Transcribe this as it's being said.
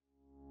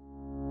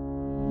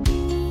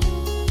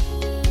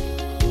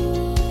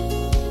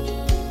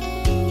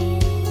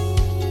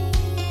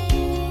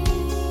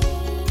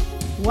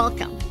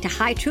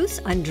High Truths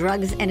on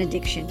Drugs and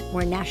Addiction,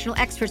 where national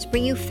experts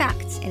bring you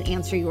facts and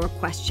answer your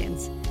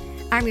questions.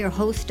 I'm your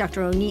host,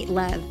 Dr. Ronit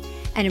Lev,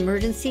 an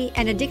emergency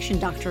and addiction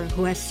doctor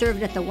who has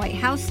served at the White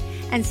House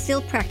and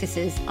still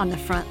practices on the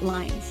front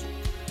lines.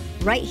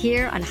 Right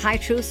here on High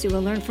Truths, you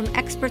will learn from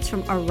experts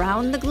from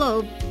around the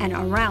globe and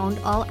around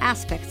all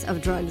aspects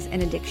of drugs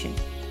and addiction.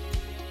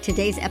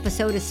 Today's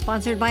episode is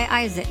sponsored by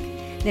ISAC,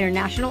 their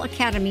National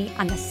Academy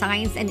on the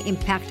Science and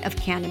Impact of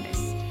Cannabis.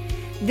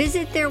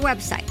 Visit their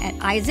website at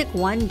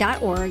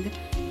isac1.org,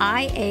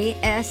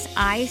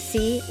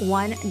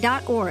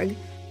 IASIC1.org,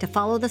 to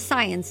follow the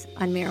science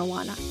on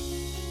marijuana.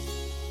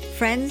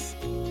 Friends,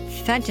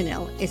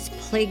 fentanyl is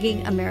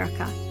plaguing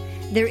America.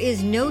 There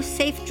is no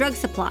safe drug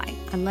supply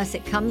unless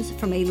it comes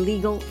from a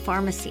legal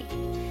pharmacy.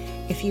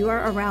 If you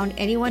are around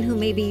anyone who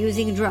may be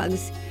using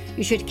drugs,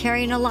 you should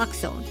carry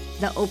naloxone,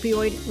 the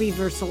opioid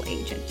reversal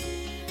agent.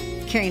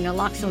 Carrying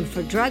naloxone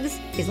for drugs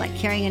is like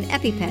carrying an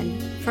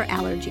EpiPen for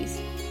allergies.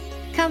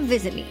 Come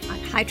visit me on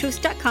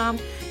hightruths.com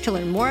to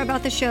learn more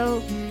about the show,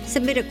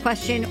 submit a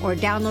question, or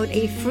download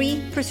a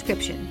free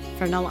prescription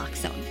for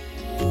naloxone.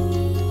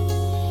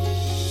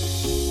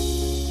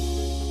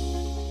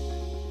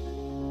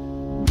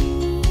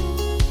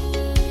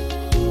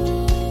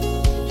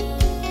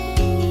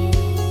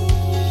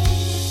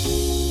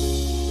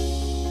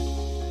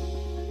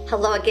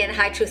 Hello again,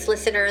 High Truth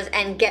listeners,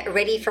 and get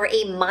ready for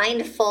a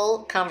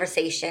mindful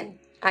conversation.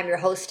 I'm your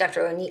host,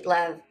 Dr. Ronit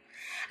Lev.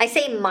 I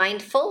say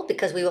mindful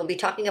because we will be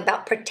talking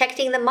about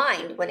protecting the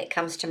mind when it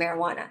comes to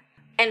marijuana.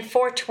 And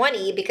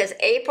 420 because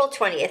April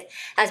 20th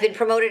has been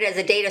promoted as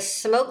a day to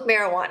smoke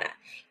marijuana.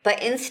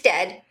 But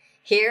instead,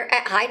 here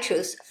at High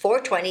Truths,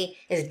 420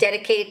 is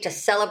dedicated to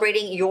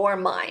celebrating your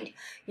mind,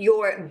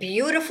 your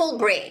beautiful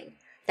brain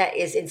that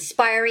is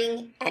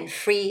inspiring and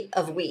free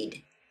of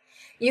weed.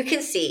 You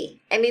can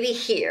see and maybe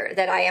hear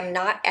that I am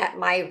not at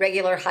my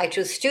regular High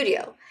Truth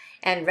studio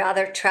and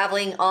rather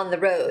traveling on the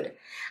road.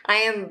 I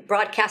am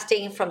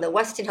broadcasting from the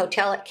Westin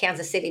Hotel at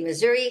Kansas City,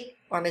 Missouri,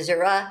 or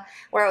Missouri,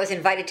 where I was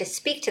invited to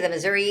speak to the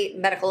Missouri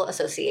Medical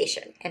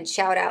Association, and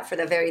shout out for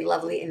the very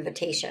lovely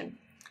invitation.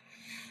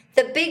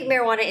 The big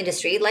marijuana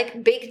industry,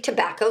 like big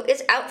tobacco,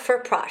 is out for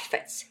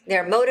profits.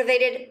 They're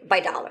motivated by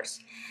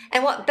dollars.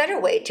 And what better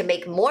way to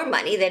make more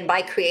money than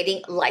by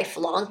creating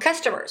lifelong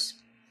customers?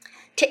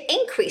 To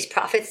increase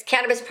profits,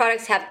 cannabis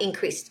products have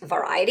increased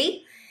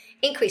variety,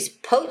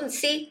 increased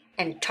potency,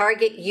 and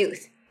target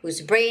youth,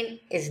 whose brain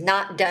is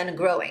not done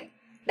growing.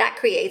 That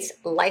creates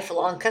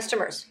lifelong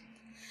customers.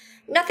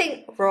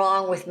 Nothing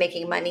wrong with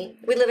making money.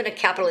 We live in a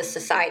capitalist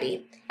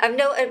society. I have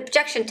no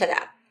objection to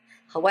that.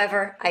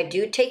 However, I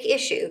do take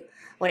issue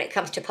when it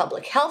comes to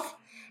public health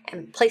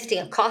and placing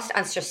a cost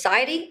on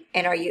society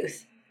and our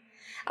youth.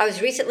 I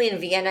was recently in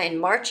Vienna in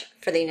March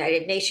for the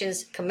United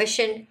Nations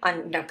Commission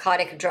on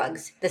Narcotic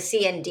Drugs, the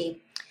CND.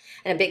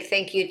 And a big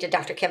thank you to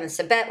Dr. Kevin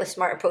Sabet with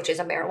Smart Approaches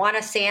on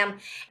Marijuana, Sam,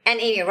 and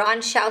Amy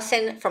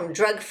Ronshausen from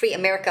Drug Free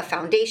America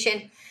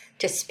Foundation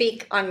to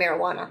speak on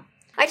marijuana.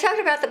 I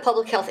talked about the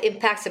public health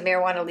impacts of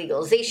marijuana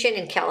legalization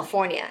in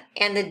California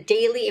and the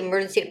daily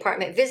emergency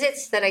department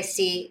visits that I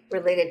see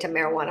related to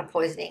marijuana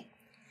poisoning.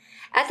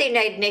 At the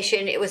United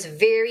Nations, it was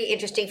very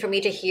interesting for me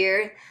to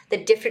hear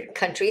the different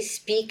countries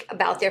speak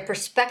about their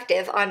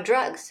perspective on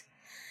drugs.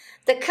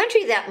 The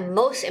country that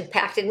most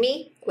impacted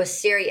me was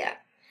Syria.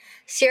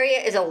 Syria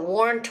is a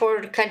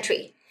war-torn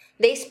country.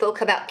 They spoke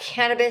about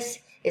cannabis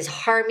is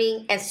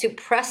harming and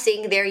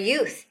suppressing their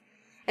youth,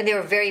 and they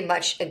were very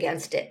much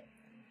against it.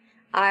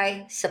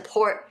 I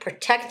support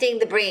protecting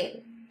the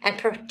brain and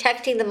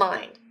protecting the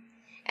mind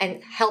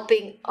and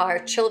helping our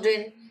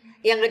children,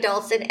 young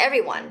adults, and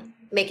everyone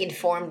make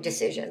informed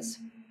decisions.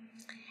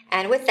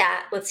 And with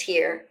that, let's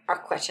hear our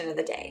question of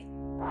the day.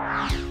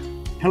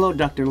 Hello,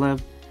 Dr.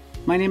 Lev.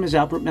 My name is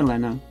Albert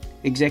Milena,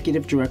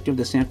 Executive Director of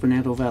the San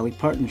Fernando Valley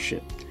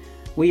Partnership.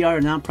 We are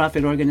a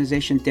nonprofit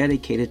organization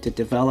dedicated to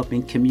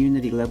developing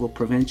community-level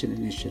prevention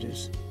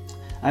initiatives.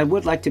 I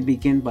would like to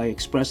begin by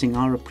expressing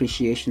our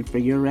appreciation for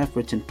your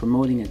efforts in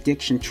promoting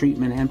addiction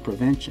treatment and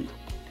prevention.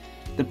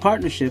 The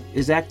partnership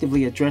is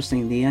actively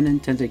addressing the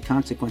unintended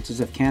consequences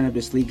of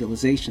cannabis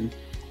legalization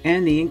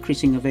and the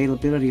increasing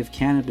availability of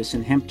cannabis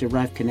and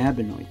hemp-derived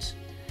cannabinoids.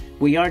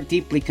 We are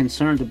deeply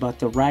concerned about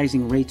the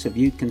rising rates of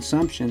youth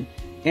consumption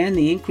and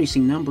the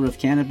increasing number of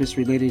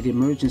cannabis-related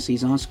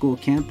emergencies on school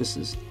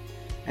campuses.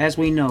 As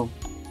we know,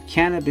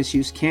 cannabis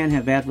use can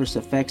have adverse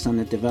effects on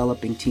the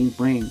developing teen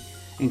brain,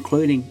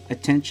 including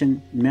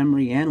attention,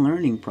 memory, and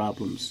learning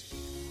problems.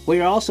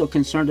 We are also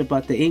concerned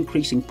about the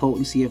increasing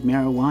potency of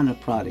marijuana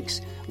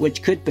products,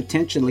 which could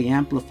potentially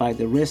amplify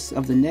the risks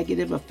of the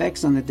negative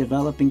effects on the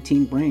developing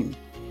teen brain.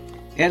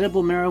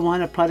 Edible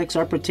marijuana products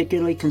are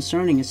particularly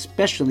concerning,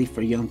 especially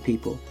for young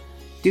people,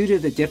 due to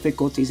the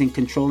difficulties in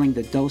controlling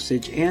the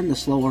dosage and the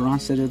slower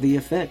onset of the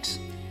effects.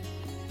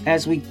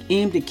 As we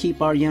aim to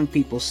keep our young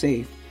people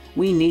safe,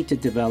 we need to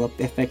develop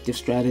effective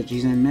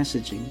strategies and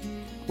messaging.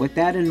 With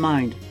that in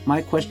mind,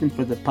 my question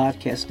for the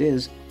podcast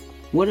is,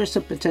 What are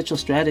some potential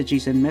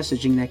strategies and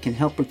messaging that can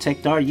help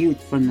protect our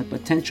youth from the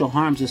potential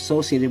harms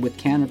associated with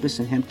cannabis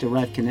and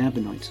hemp-derived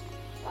cannabinoids?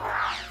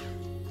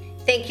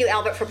 Thank you,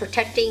 Albert, for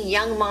protecting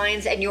young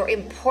minds and your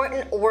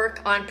important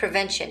work on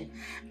prevention.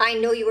 I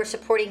know you are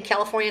supporting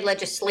California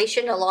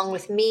legislation along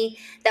with me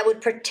that would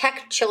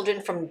protect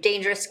children from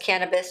dangerous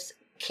cannabis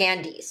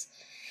candies.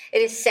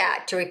 It is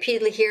sad to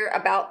repeatedly hear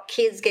about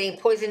kids getting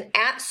poisoned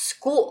at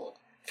school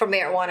from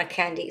marijuana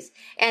candies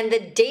and the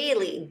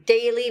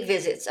daily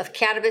visits of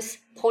cannabis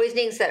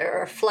poisonings that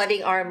are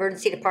flooding our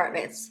emergency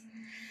departments.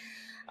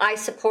 I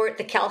support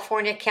the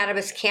California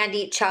Cannabis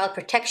Candy Child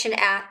Protection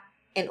Act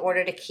in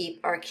order to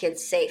keep our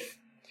kids safe.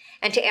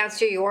 And to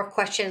answer your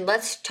question,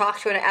 let's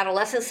talk to an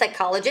adolescent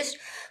psychologist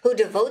who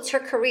devotes her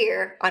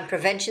career on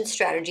prevention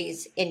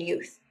strategies in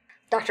youth.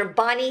 Dr.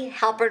 Bonnie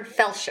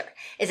Halprn-Felsher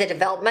is a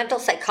developmental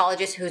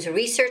psychologist whose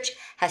research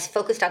has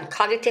focused on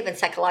cognitive and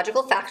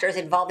psychological factors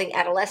involving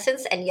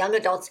adolescents and young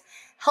adults'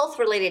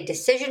 health-related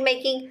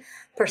decision-making,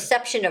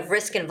 perception of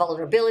risk and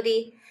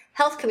vulnerability,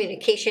 health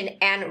communication,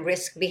 and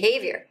risk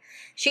behavior.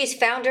 She's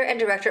founder and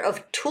director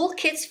of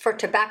Toolkits for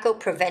Tobacco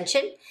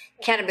Prevention,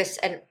 Cannabis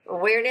and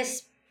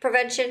Awareness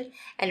Prevention,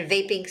 and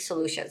Vaping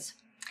Solutions.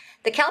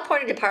 The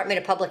California Department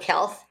of Public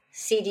Health,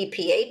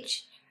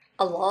 CDPH,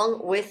 along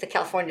with the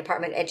California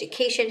Department of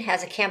Education,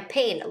 has a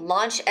campaign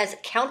launched as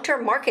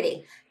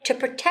counter-marketing to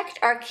protect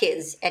our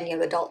kids and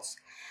young adults.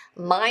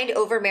 Mind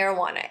Over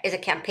Marijuana is a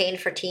campaign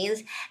for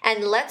teens,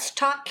 and Let's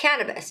Talk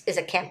Cannabis is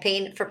a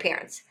campaign for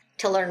parents.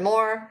 To learn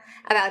more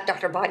about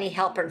Dr. Bonnie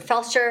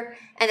Halprn-Felsher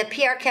and the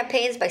PR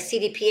campaigns by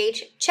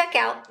CDPH, check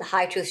out the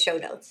High Truth show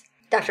notes.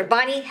 Dr.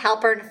 Bonnie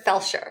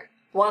Halprn-Felsher,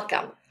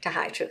 welcome to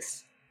High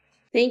Truth.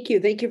 Thank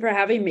you. Thank you for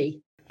having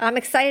me. I'm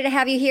excited to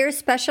have you here,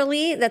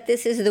 especially that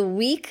this is the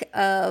week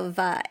of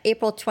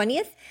April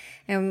 20th,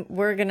 and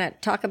we're going to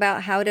talk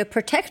about how to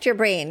protect your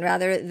brain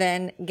rather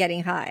than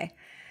getting high.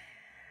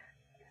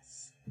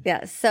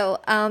 Yeah. So,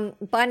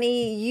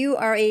 Bonnie, you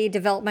are a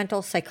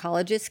developmental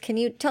psychologist. Can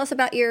you tell us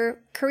about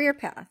your career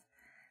path?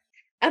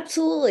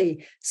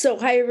 Absolutely. So,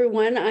 hi,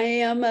 everyone. I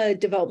am a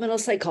developmental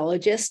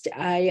psychologist.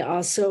 I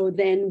also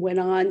then went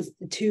on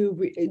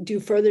to do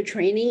further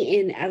training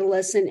in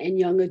adolescent and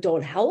young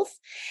adult health.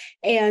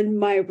 And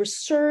my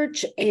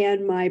research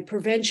and my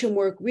prevention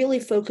work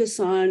really focus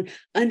on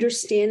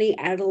understanding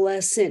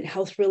adolescent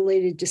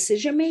health-related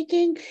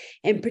decision-making,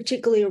 and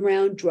particularly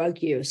around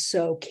drug use.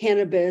 So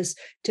cannabis,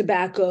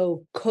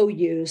 tobacco,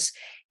 co-use.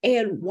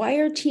 And why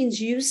are teens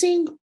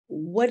using?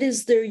 What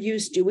is their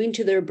use doing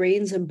to their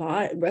brains and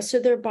rest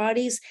of their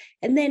bodies?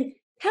 And then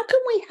how can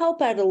we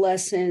help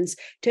adolescents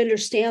to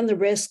understand the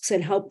risks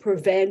and help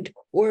prevent,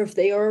 or if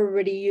they are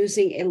already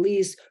using, at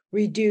least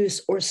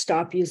reduce or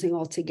stop using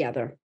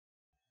altogether?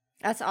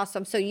 That's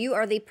awesome. So you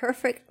are the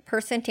perfect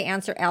person to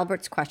answer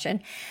Albert's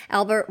question.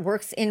 Albert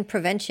works in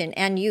prevention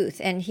and youth,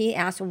 and he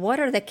asked, what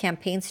are the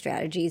campaign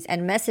strategies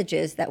and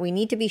messages that we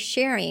need to be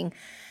sharing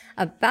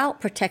about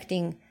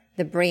protecting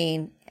the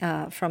brain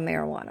from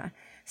marijuana?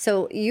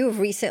 So you've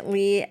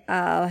recently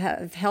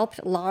have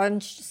helped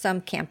launch some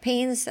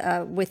campaigns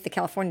with the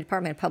California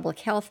Department of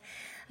Public Health.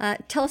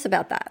 Tell us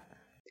about that.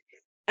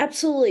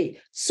 Absolutely.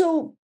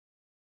 So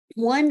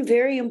one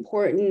very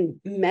important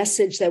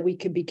message that we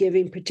could be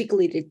giving,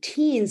 particularly to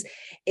teens,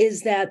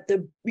 is that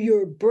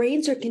your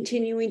brains are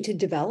continuing to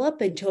develop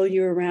until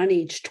you're around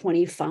age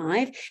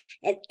 25.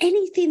 And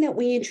anything that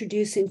we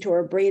introduce into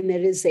our brain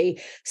that is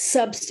a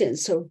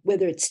substance, so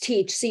whether it's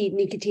THC,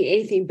 nicotine,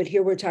 anything, but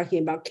here we're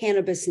talking about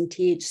cannabis and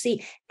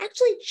THC,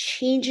 actually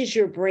changes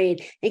your brain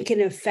and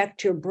can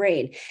affect your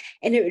brain.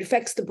 And it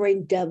affects the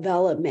brain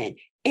development.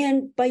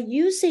 And by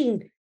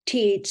using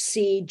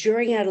THC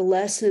during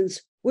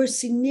adolescence, we're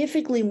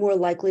significantly more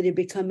likely to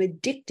become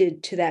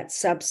addicted to that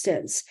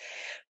substance.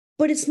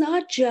 But it's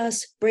not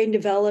just brain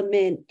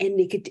development and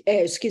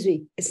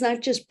it's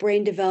not just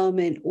brain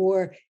development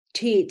or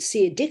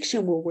THC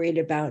addiction we're worried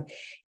about.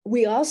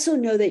 We also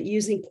know that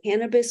using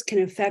cannabis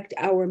can affect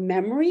our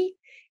memory,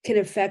 can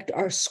affect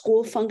our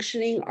school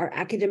functioning, our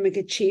academic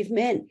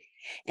achievement,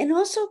 and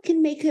also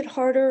can make it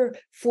harder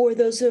for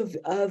those of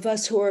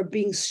us who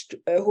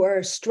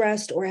are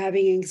stressed or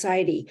having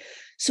anxiety.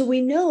 So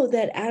we know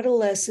that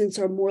adolescents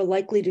are more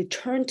likely to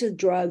turn to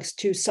drugs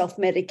to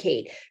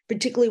self-medicate,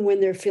 particularly when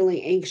they're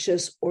feeling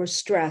anxious or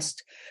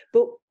stressed.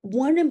 But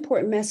one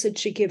important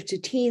message to give to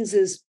teens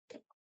is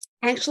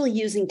actually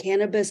using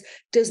cannabis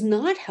does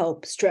not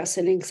help stress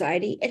and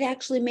anxiety. It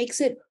actually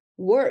makes it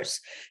worse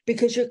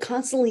because you're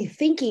constantly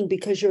thinking,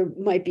 because you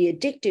might be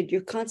addicted,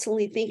 you're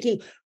constantly thinking,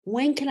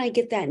 when can I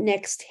get that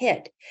next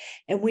hit?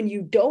 And when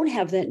you don't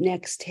have that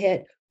next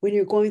hit, when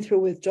you're going through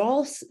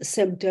withdrawal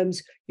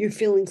symptoms, you're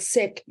feeling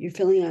sick, you're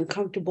feeling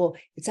uncomfortable,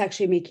 it's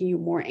actually making you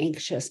more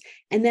anxious.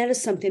 And that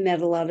is something that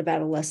a lot of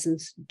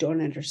adolescents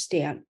don't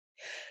understand.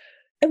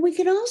 And we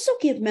can also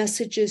give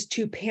messages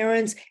to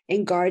parents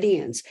and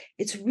guardians.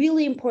 It's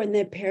really important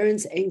that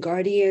parents and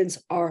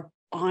guardians are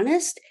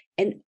honest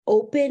and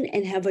open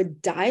and have a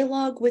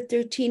dialogue with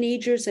their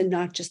teenagers and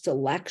not just a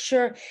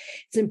lecture.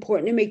 It's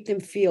important to make them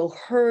feel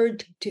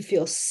heard, to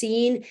feel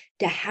seen,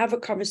 to have a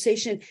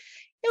conversation.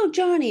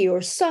 Johnny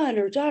or son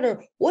or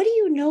daughter, what do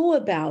you know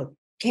about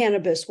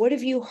cannabis? What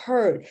have you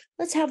heard?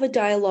 Let's have a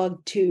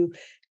dialogue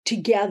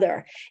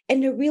together,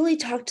 and to really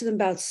talk to them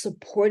about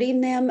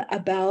supporting them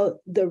about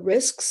the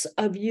risks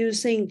of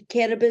using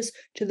cannabis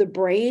to the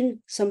brain,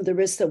 some of the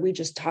risks that we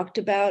just talked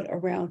about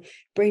around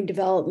brain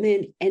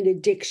development and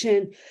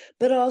addiction,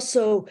 but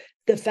also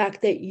the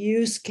fact that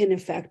use can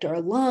affect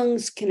our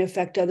lungs, can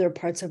affect other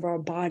parts of our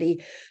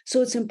body.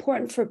 So it's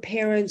important for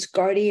parents,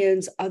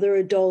 guardians, other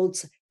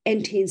adults,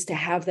 and teens to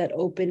have that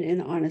open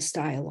and honest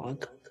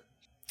dialogue.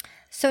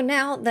 So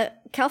now the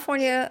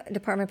California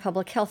Department of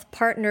Public Health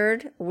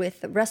partnered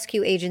with the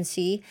Rescue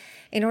Agency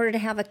in order to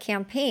have a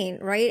campaign,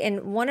 right?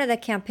 And one of the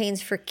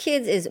campaigns for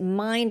kids is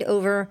Mind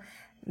Over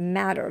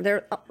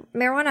Matter.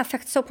 Marijuana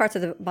affects so parts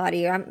of the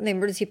body. I'm the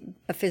emergency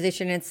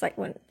physician. It's like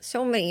when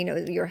so many,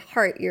 your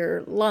heart,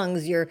 your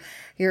lungs, your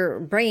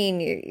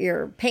brain,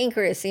 your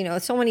pancreas,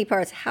 so many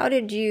parts. How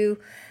did you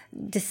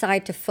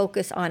decide to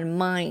focus on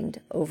mind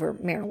over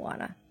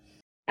marijuana?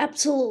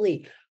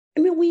 Absolutely.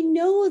 We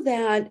know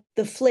that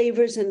the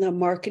flavors and the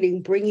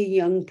marketing bring a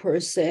young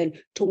person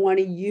to want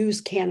to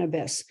use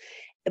cannabis,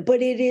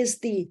 but it is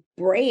the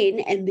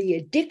brain and the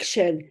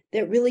addiction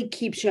that really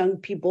keeps young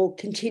people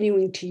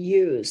continuing to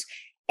use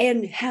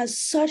and has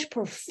such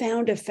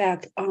profound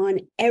effect on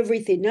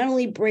everything, not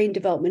only brain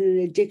development and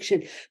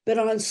addiction, but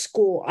on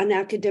school, on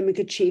academic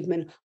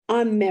achievement,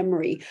 on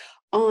memory,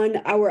 on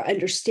our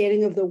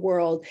understanding of the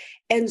world.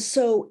 And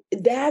so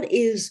that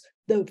is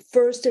the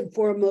first and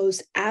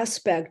foremost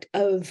aspect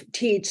of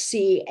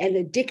THC and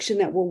addiction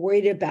that we're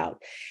worried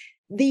about.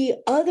 The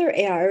other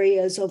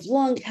areas of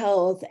lung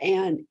health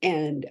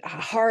and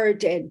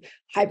heart and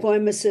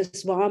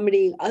hypoemesis,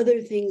 vomiting, other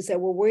things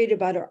that we're worried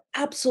about are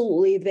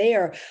absolutely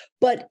there.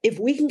 But if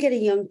we can get a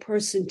young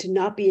person to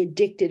not be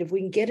addicted, if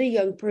we can get a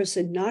young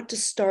person not to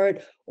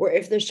start, or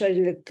if they're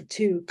starting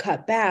to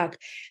cut back,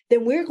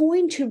 then we're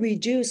going to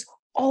reduce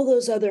all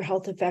those other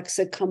health effects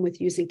that come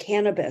with using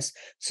cannabis.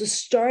 So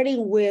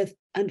starting with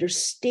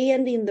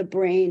understanding the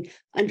brain,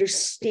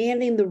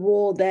 understanding the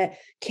role that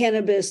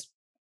cannabis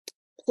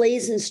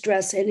plays in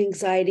stress and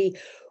anxiety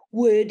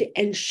would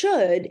and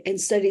should,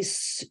 and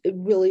studies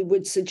really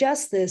would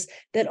suggest this,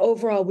 that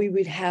overall we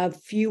would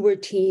have fewer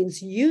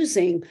teens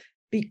using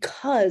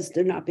because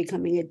they're not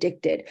becoming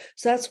addicted.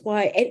 So that's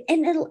why,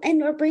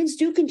 and our brains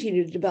do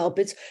continue to develop.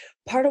 It's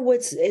part of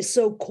what's is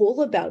so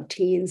cool about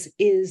teens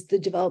is the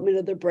development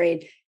of the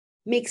brain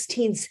makes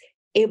teens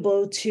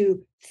able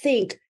to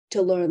think,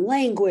 to learn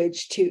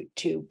language,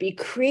 to be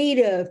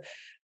creative.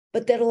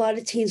 But that a lot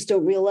of teens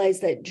don't realize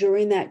that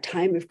during that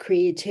time of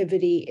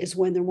creativity is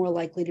when they're more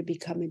likely to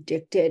become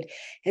addicted.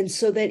 And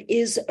so that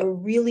is a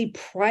really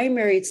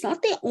primary, it's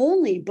not the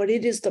only, but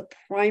it is the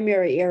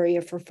primary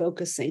area for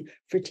focusing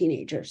for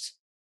teenagers.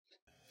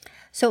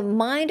 So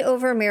Mind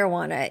Over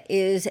Marijuana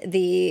is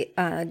the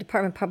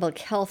Department of Public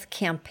Health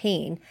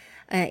campaign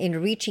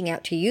in reaching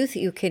out to youth.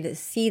 You could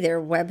see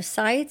their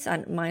websites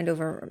on Mind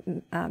Over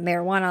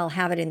Marijuana. I'll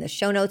have it in the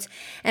show notes.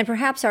 And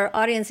perhaps our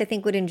audience, I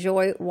think, would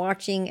enjoy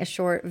watching a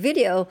short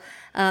video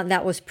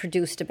that was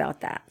produced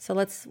about that. So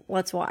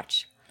let's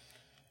watch.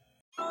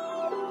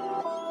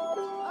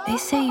 They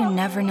say you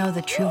never know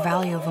the true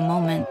value of a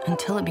moment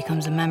until it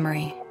becomes a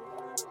memory.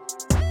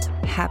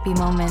 Happy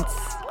moments,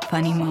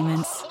 funny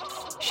moments,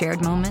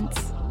 shared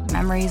moments,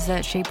 memories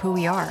that shape who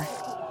we are.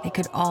 They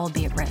could all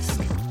be at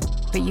risk.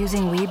 But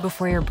using weed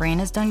before your brain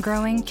is done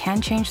growing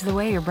can change the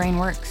way your brain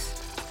works.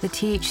 The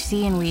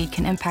THC in weed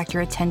can impact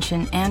your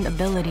attention and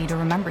ability to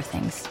remember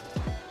things.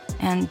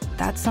 And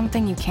that's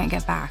something you can't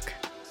get back.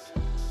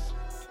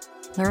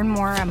 Learn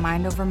more at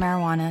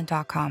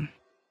mindovermarijuana.com.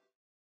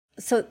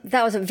 So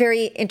that was a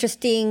very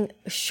interesting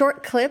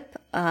short clip,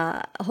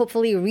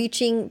 hopefully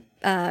reaching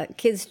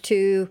kids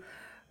to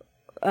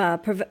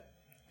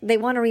they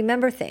want to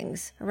remember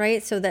things,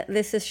 right? So that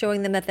this is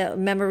showing them that the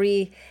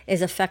memory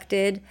is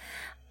affected.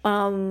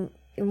 One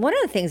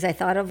of the things I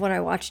thought of when I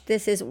watched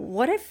this is,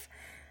 what if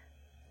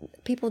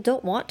people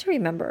don't want to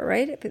remember,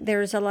 right?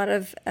 There's a lot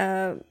of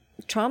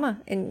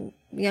trauma in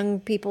young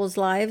people's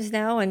lives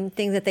now and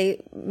things that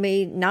they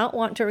may not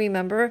want to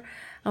remember.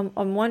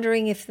 I'm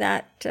wondering if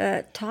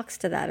that talks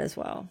to that as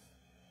well.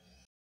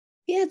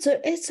 Yeah,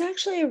 it's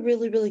actually a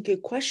really, really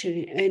good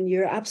question. And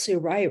you're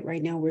absolutely right.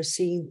 Right now, we're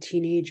seeing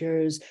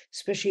teenagers,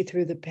 especially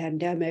through the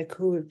pandemic,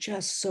 who are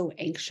just so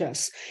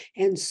anxious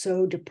and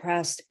so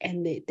depressed,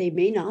 and they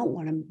may not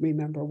want to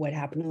remember what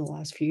happened in the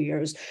last few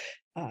years.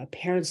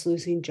 Parents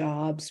losing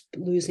jobs,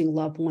 losing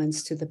loved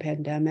ones to the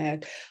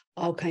pandemic,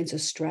 all kinds of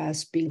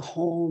stress, being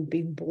home,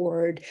 being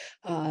bored,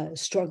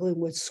 struggling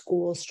with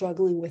school,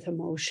 struggling with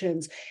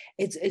emotions.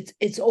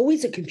 It's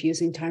always a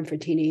confusing time for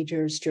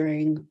teenagers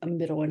during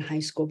middle and high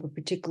school, but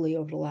particularly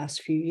over the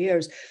last few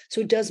years.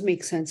 So it does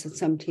make sense that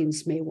some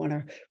teens may want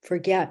to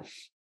forget.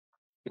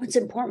 What's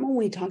important when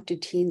we talk to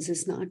teens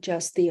is not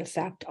just the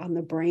effect on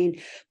the brain,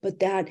 but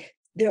that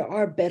there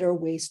are better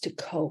ways to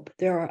cope.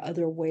 There are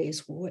other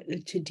ways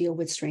to deal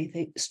with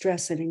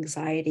stress and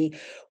anxiety,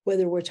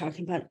 whether we're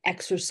talking about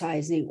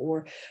exercising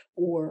or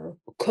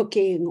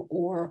cooking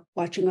or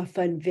watching a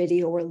fun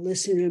video or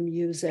listening to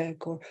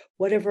music or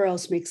whatever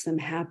else makes them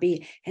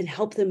happy, and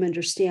help them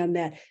understand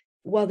that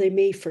while they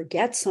may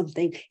forget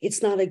something,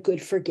 it's not a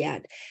good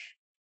forget.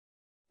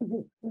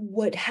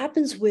 What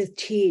happens with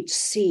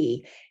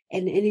THC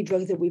and any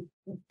drug that we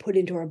put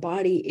into our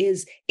body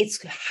is it's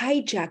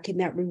hijacking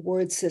that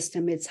reward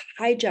system. It's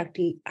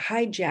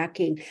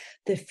hijacking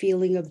the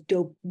feeling of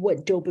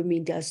what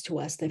dopamine does to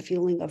us, the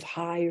feeling of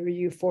high or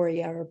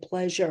euphoria or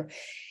pleasure.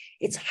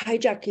 It's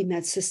hijacking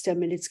that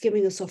system, and it's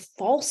giving us a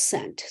false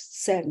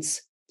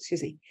sense,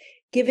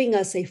 giving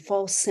us a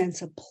false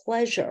sense of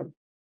pleasure.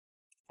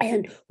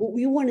 And what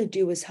we want to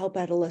do is help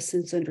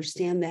adolescents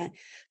understand that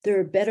there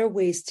are better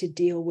ways to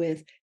deal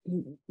with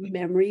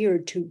memory or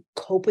to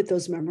cope with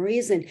those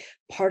memories. And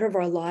part of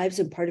our lives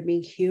and part of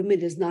being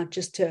human is not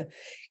just to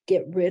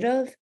get rid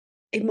of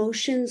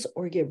emotions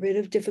or get rid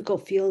of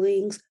difficult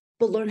feelings,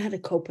 but learn how to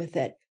cope with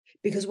it,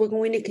 because we're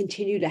going to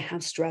continue to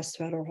have stress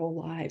throughout our whole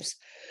lives.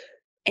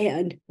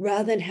 And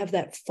rather than have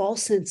that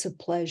false sense of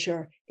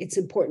pleasure, it's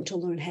important to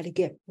learn how to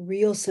get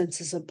real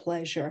senses of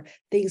pleasure,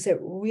 things that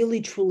really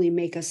truly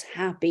make us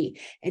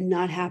happy and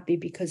not happy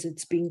because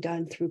it's being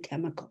done through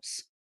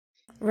chemicals.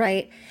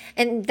 Right.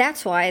 And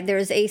that's why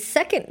there's a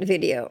second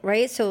video,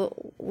 right?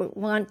 So we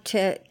want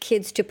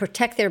kids to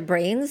protect their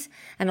brains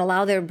and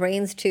allow their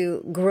brains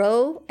to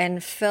grow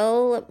and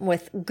fill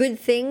with good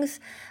things,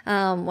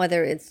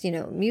 whether it's,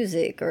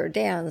 music or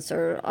dance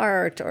or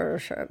art or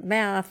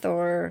math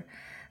or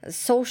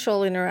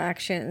social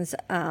interactions.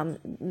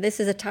 This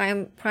is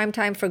a prime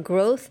time for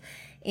growth.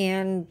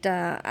 And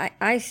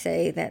I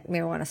say that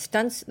marijuana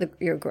stunts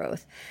your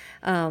growth.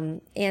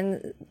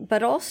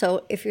 But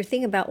also, if you're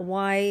thinking about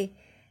why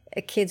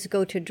kids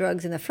go to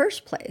drugs in the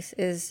first place,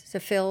 is to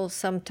fill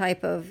some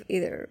type of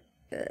either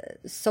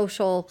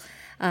social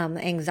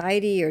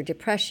anxiety or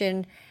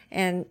depression,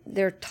 and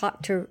they're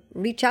taught to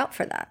reach out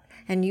for that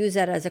and use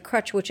that as a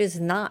crutch, which is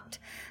not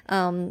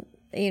a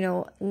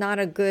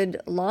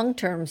good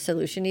long-term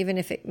solution, even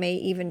if it may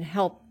even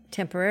help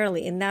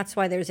temporarily. And that's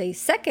why there's a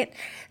second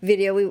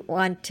video we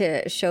want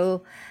to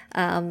show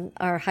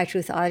our High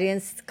Truth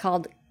audience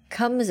called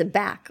Comes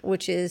Back,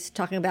 which is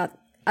talking about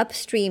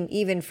upstream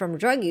even from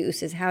drug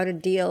use, is how to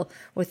deal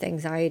with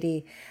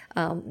anxiety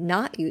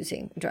not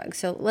using drugs.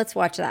 So let's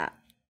watch that.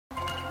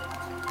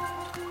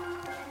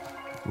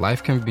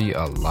 Life can be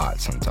a lot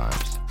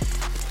sometimes.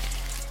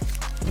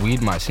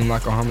 Weed might seem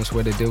like a harmless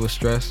way to deal with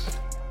stress,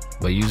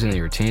 but using it in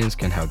your teens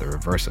can have the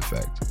reverse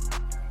effect.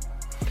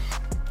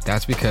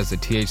 That's because the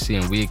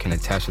THC in weed can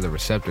attach to the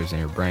receptors in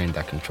your brain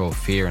that control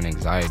fear and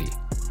anxiety,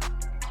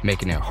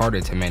 making it harder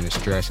to manage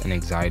stress and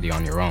anxiety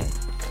on your own.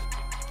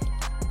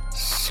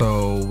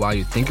 So while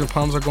you think your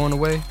problems are going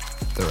away,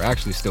 they're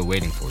actually still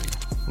waiting for you.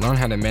 Learn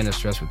how to manage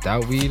stress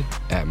without weed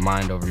at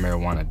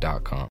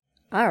mindovermarijuana.com.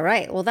 All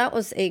right. Well, that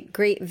was a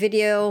great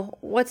video.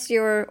 What's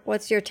your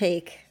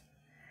take?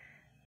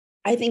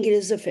 I think it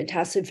is a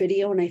fantastic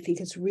video, and I think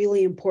it's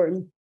really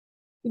important.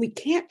 We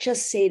can't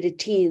just say to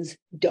teens,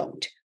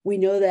 don't. We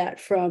know that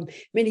from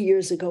many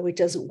years ago, it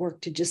doesn't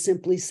work to just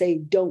simply say,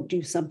 don't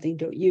do something,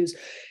 don't use.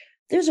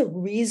 There's a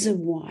reason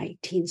why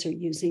teens are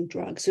using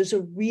drugs. There's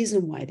a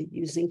reason why they're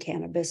using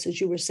cannabis, as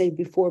you were saying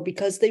before,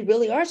 because they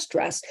really are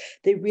stressed.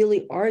 They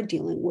really are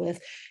dealing with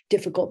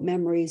difficult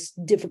memories,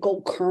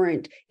 difficult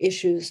current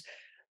issues.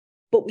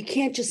 But we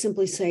can't just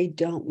simply say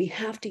don't. We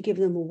have to give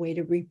them a way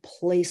to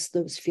replace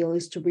those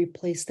feelings, to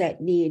replace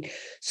that need.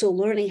 So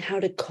learning how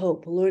to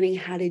cope, learning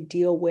how to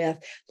deal with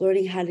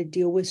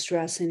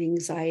stress and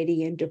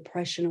anxiety and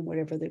depression and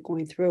whatever they're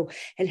going through,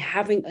 and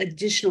having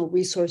additional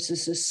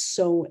resources is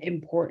so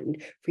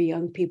important for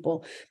young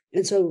people.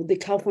 And so the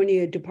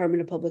California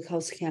Department of Public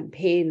Health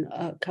campaign,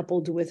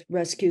 coupled with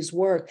Rescue's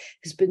work,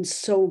 has been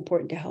so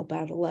important to help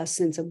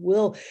adolescents, and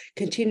will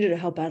continue to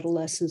help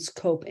adolescents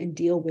cope and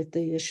deal with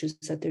the issues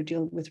that they're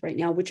dealing with right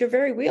now, which are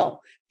very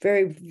real,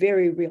 very,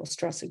 very real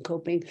stress and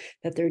coping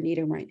that they're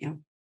needing right now.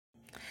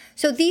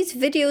 So these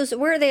videos,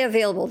 where are they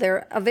available?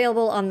 They're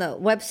available on the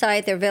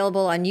website. They're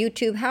available on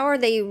YouTube. How are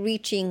they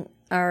reaching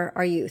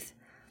our youth?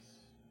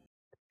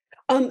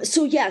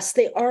 So yes,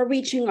 they are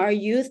reaching our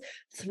youth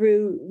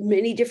through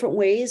many different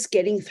ways,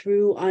 getting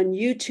through on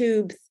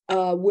YouTube.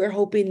 We're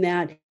hoping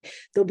that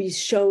they'll be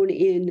shown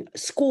in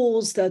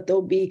schools, that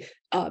there'll be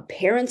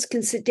parents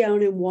can sit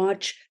down and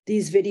watch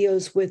these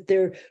videos with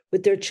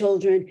their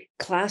children.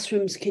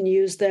 Classrooms can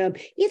use them,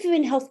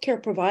 even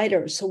healthcare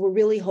providers. So we're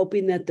really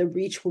hoping that the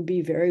reach will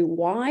be very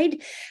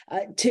wide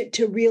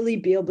to really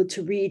be able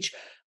to reach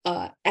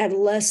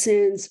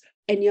adolescents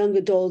and young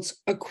adults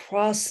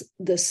across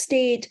the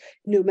state,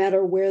 no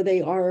matter where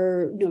they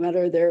are, no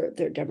matter their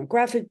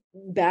demographic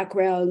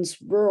backgrounds,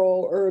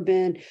 rural,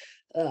 urban,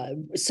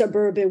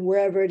 suburban,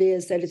 wherever it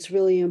is, that it's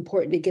really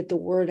important to get the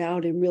word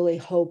out and really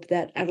hope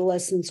that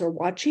adolescents are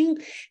watching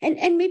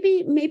and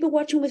maybe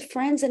watching with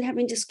friends and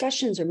having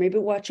discussions, or maybe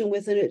watching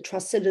with a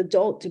trusted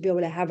adult to be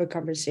able to have a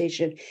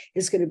conversation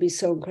is going to be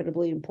so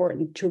incredibly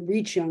important to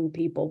reach young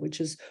people,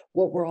 which is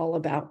what we're all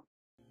about.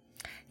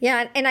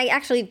 Yeah, and I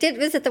actually did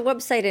visit the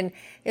website,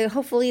 and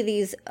hopefully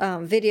these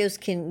videos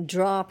can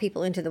draw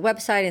people into the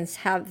website and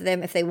have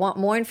them, if they want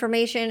more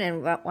information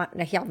and want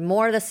to have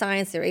more of the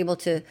science, they're able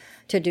to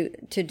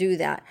do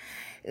that.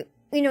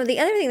 You know, the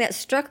other thing that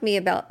struck me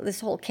about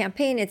this whole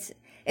campaign,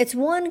 it's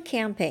one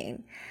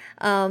campaign,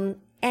 and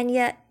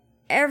yet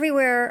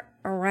everywhere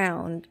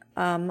around,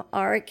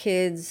 our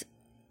kids,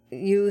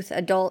 youth,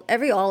 adult,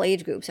 all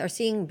age groups are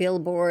seeing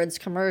billboards,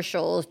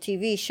 commercials,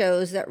 TV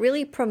shows that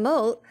really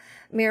promote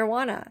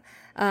marijuana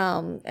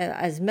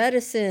as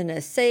medicine,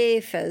 as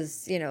safe,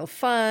 as,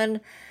 fun.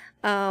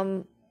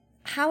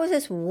 How is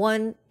this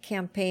one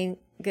campaign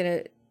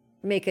going to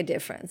make a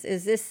difference?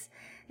 Is this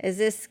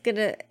going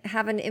to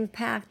have an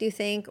impact, do you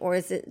think, or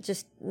is it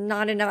just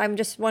not enough? I'm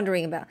just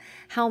wondering about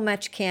how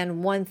much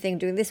can one thing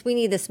do this. We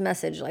need this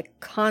message like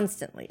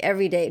constantly,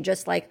 every day,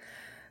 just like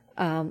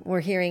we're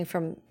hearing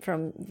from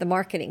the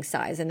marketing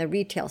side and the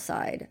retail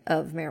side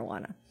of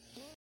marijuana.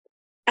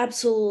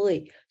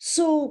 Absolutely.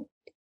 So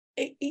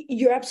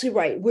you're absolutely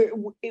right.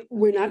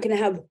 We're not going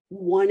to have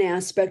one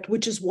aspect,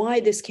 which is why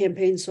this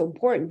campaign is so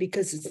important,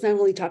 because it's not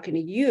only talking to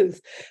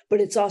youth, but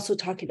it's also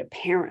talking to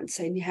parents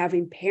and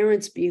having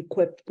parents be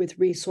equipped with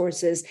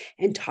resources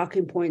and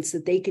talking points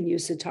that they can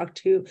use to talk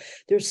to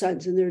their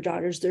sons and their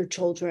daughters, their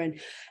children.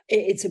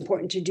 It's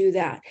important to do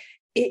that.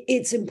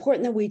 It's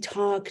important that we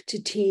talk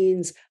to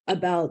teens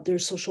about their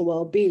social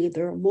well-being,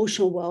 their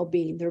emotional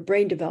well-being, their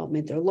brain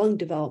development, their lung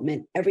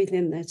development,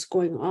 everything that's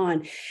going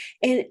on.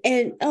 And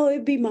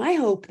it'd be my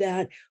hope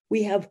that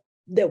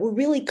we're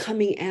really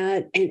coming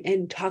at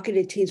and talking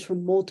to teens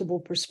from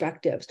multiple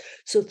perspectives.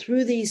 So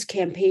through these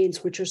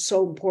campaigns, which are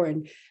so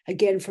important,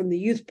 again, from the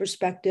youth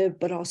perspective,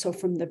 but also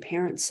from the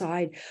parent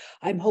side,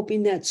 I'm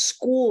hoping that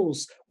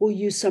schools will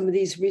use some of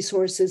these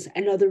resources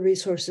and other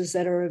resources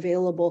that are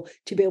available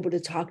to be able to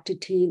talk to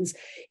teens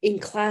in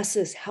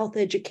classes, health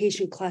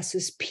education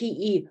classes,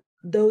 PE.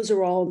 Those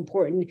are all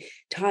important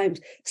times.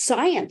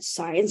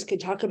 Science can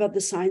talk about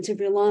the science of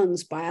your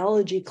lungs.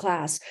 Biology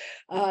class,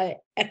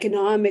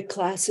 economic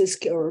classes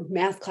or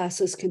math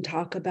classes can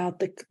talk about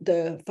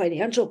the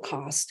financial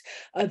cost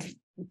of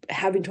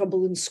having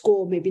trouble in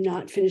school, maybe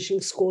not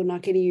finishing school,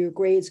 not getting your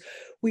grades.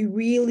 We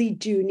really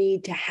do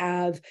need to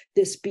have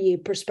this be a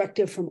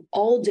perspective from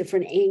all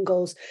different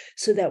angles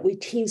so that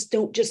teens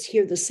don't just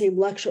hear the same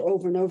lecture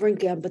over and over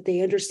again, but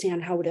they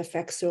understand how it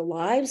affects their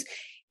lives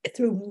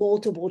through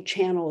multiple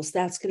channels.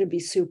 That's going to be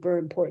super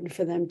important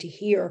for them to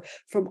hear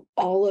from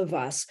all of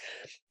us.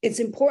 It's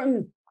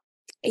important,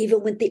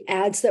 even with the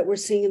ads that we're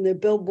seeing in the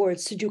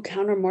billboards, to do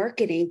counter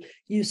marketing.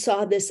 You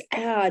saw this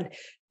ad,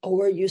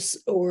 or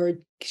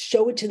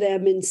show it to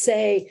them and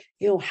say,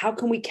 how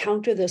can we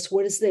counter this?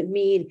 What does that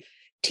mean?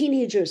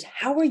 Teenagers,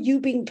 how are you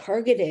being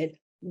targeted?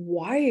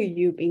 Why are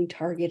you being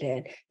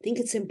targeted? I think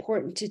it's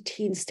important to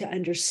teens to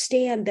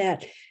understand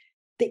that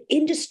the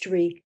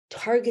industry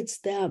targets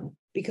them,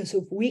 because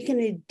if we can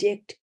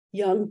addict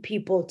young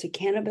people to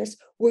cannabis,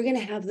 we're going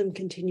to have them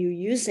continue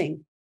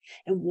using.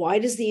 And why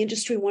does the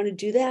industry want to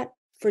do that?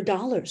 For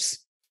dollars.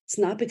 It's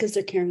not because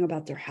they're caring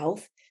about their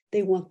health.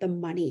 They want the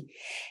money.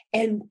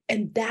 And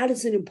that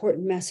is an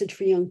important message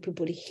for young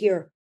people to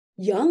hear.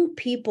 Young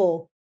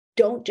people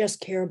don't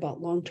just care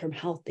about long-term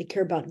health. They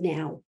care about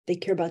now. They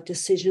care about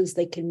decisions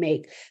they can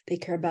make. They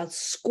care about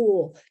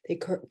school. They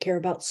care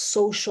about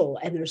social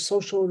and their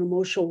social and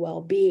emotional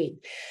well-being.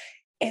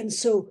 And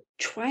so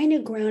trying to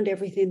ground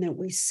everything that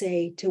we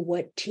say to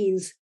what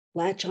teens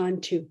latch on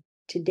to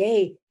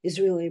today is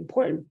really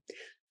important.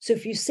 So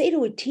if you say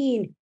to a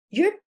teen,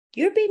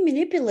 you're being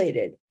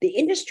manipulated, the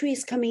industry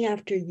is coming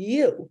after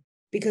you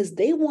because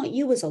they want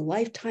you as a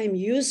lifetime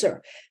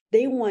user.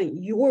 They want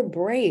your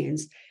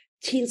brains.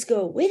 Teens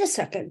go, wait a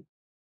second,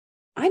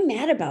 I'm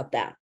mad about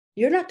that.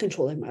 You're not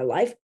controlling my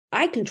life.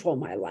 I control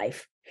my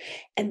life.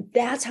 And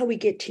that's how we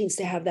get teens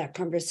to have that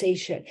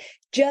conversation.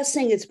 Just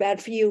saying it's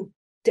bad for you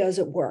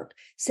doesn't work.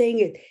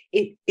 Saying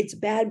it's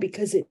bad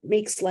because it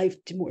makes life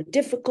more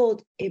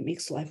difficult, it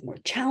makes life more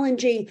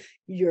challenging,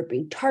 you're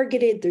being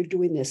targeted, they're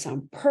doing this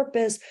on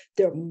purpose,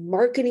 they're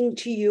marketing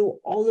to you,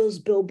 all those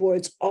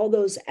billboards, all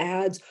those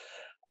ads,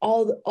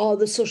 all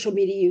the social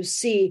media you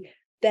see,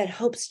 that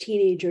helps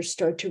teenagers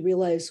start to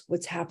realize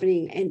what's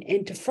happening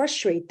and to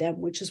frustrate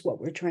them, which is what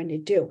we're trying to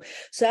do.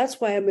 So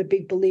that's why I'm a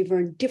big believer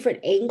in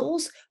different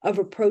angles of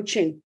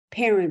approaching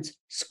parents,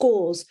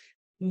 schools,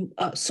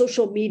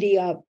 social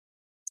media,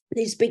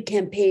 these big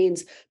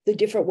campaigns, the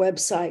different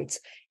websites,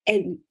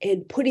 and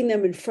putting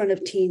them in front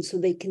of teens so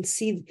they can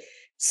see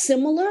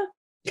similar,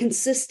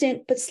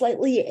 consistent, but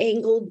slightly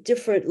angled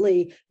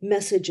differently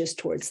messages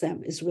towards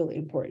them is really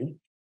important.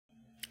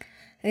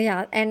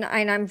 Yeah, and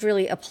I'm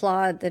really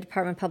applaud the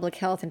Department of Public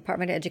Health and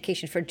Department of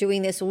Education for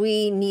doing this.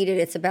 We need it.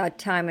 It's about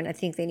time, and I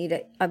think they need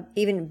a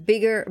even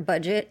bigger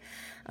budget.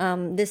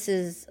 This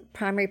is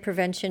primary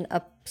prevention,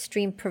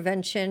 upstream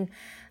prevention.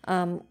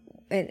 And,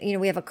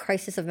 we have a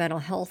crisis of mental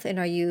health in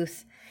our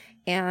youth,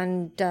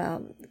 and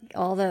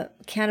all the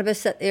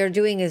cannabis that they're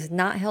doing is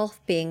not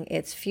helping;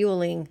 it's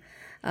fueling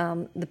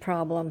the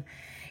problem.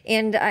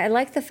 And I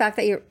like the fact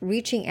that you're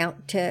reaching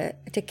out to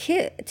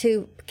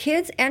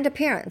kids and to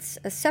parents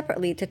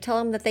separately to tell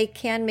them that they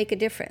can make a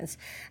difference.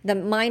 The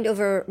Mind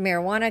Over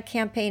Marijuana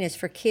campaign is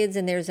for kids,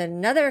 and there's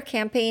another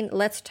campaign,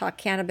 Let's Talk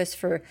Cannabis,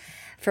 for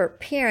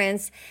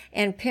parents.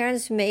 And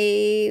parents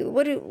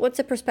what's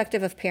the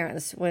perspective of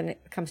parents when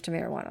it comes to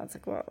marijuana? It's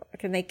like, well,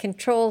 can they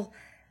control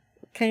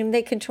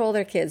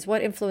their kids?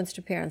 What influence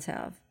do parents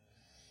have?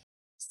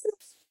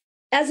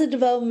 As a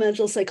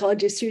developmental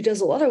psychologist who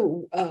does a lot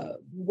of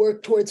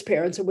work towards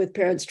parents and with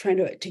parents trying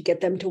to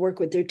get them to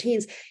work with their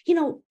teens,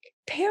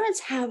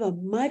 parents have a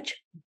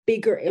much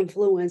bigger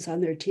influence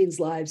on their teens'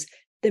 lives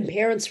than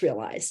parents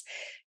realize.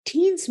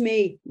 Teens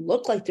may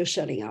look like they're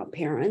shutting out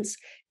parents.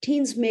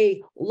 Teens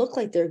may look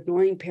like they're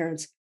ignoring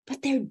parents,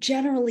 but they're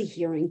generally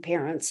hearing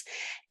parents.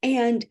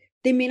 And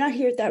they may not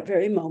hear at that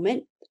very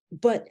moment,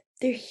 but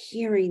they're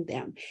hearing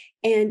them.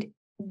 And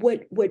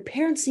what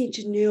parents need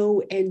to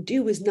know and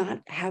do is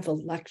not have a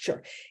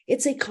lecture.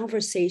 It's a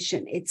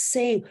conversation. It's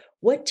saying,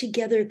 what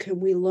together can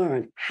we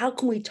learn? How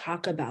can we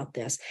talk about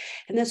this?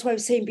 And that's why I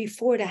was saying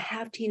before, to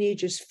have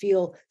teenagers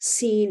feel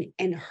seen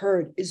and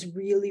heard is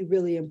really,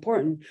 really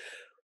important.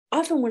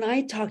 Often when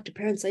I talk to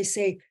parents, I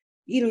say,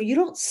 you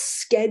don't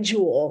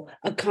schedule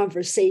a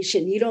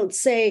conversation. You don't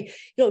say,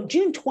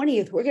 June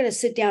 20th, we're going to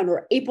sit down,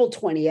 or April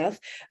 20th,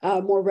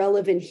 more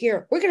relevant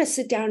here, we're going to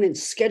sit down and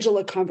schedule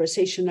a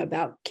conversation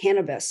about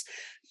cannabis.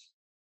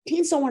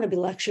 Teens don't want to be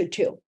lectured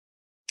to.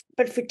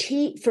 But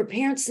for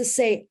parents to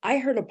say, I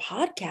heard a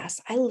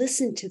podcast, I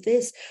listened to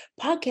this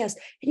podcast,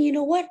 and you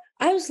know what?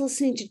 I was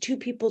listening to two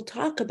people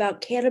talk about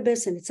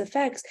cannabis and its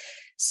effects.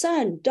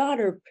 Son,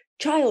 daughter,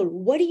 child,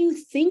 what do you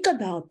think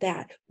about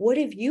that? What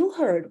have you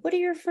heard? What are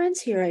your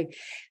friends hearing?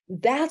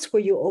 That's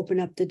where you open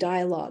up the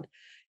dialogue.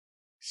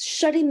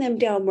 Shutting them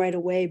down right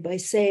away by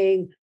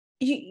saying,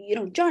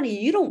 Johnny,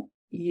 you don't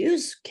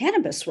use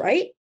cannabis,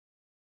 right?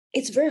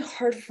 It's very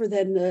hard for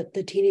them,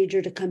 the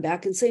teenager, to come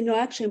back and say, no,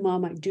 actually,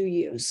 Mom, I do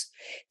use.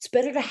 It's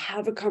better to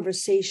have a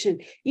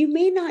conversation. You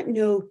may not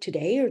know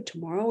today or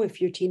tomorrow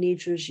if your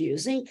teenager is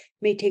using. It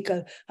may take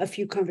a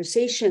few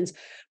conversations,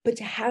 but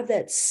to have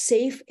that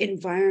safe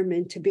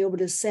environment to be able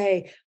to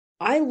say,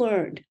 I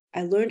learned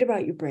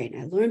about your brain.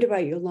 I learned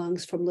about your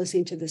lungs from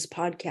listening to this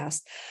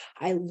podcast.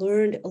 I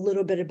learned a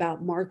little bit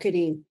about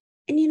marketing.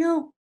 And,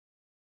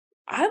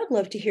 I would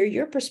love to hear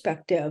your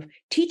perspective.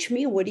 Teach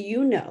me, what do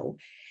you know?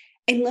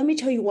 And let me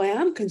tell you why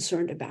I'm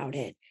concerned about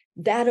it.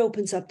 That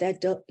opens up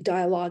that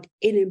dialogue.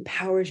 It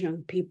empowers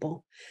young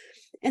people.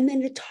 And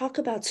then to talk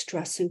about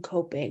stress and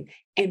coping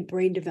and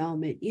brain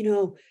development.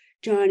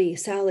 Johnny,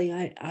 Sally,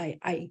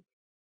 I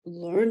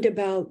learned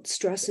about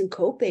stress and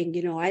coping.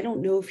 I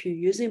don't know if you're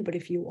using, but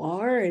if you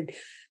are,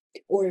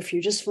 or if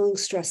you're just feeling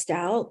stressed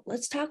out,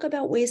 let's talk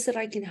about ways that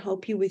I can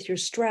help you with your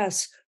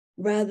stress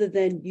rather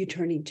than you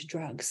turning to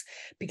drugs,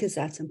 because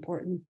that's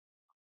important.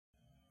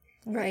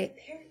 Right.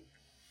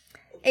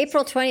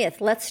 April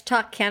 20th, Let's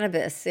Talk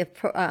Cannabis,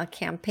 a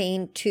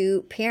campaign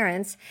to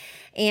parents.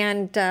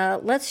 And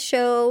let's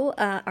show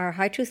our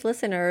High Truth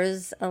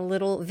listeners a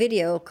little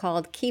video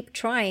called Keep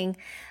Trying,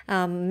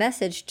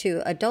 message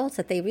to adults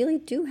that they really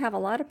do have a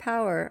lot of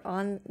power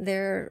on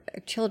their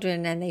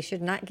children and they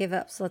should not give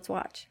up. So let's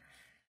watch.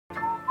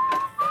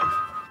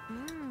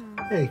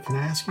 Hey, can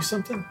I ask you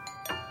something?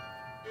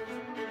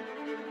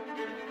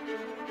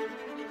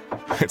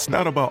 It's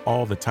not about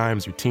all the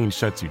times your teen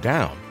shuts you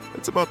down.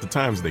 It's about the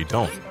times they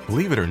don't.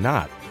 Believe it or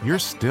not, you're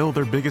still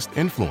their biggest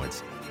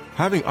influence.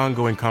 Having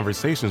ongoing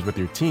conversations with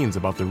your teens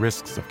about the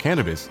risks of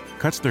cannabis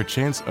cuts their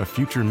chance of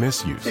future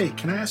misuse. Hey,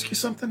 can I ask you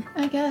something?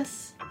 I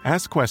guess.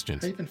 Ask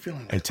questions How you been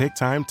feeling? and take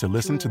time to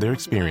listen to their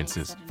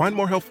experiences. Find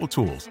more helpful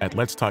tools at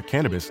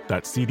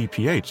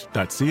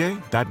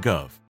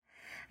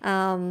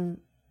letstalkcannabis.cdph.ca.gov.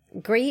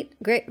 Great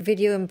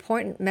video,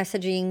 important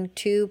messaging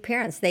to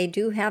parents. They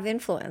do have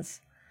influence.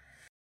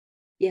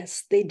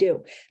 Yes, they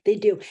do. They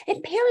do.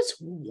 And parents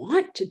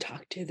want to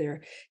talk to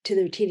their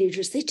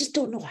teenagers. They just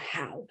don't know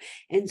how.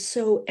 And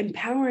so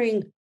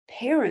empowering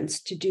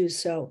parents to do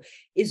so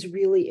is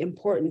really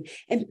important.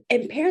 And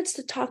parents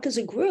to talk as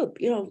a group,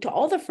 to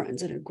all the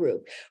friends in a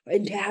group,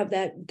 and to have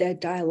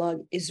that dialogue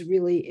is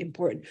really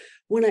important.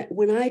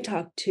 When I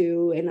talk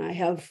to, and I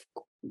have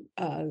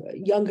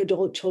young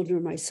adult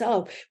children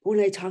myself, when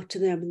I talk to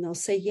them and they'll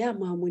say, yeah,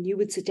 Mom, when you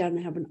would sit down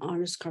and have an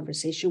honest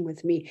conversation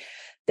with me,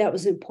 that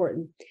was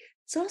important.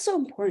 It's also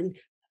important.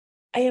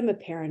 I am a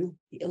parent.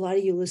 A lot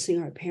of you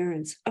listening are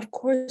parents. Of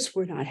course,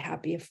 we're not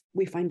happy if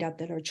we find out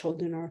that our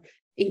children are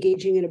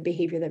engaging in a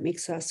behavior that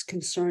makes us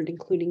concerned,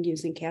 including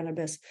using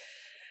cannabis.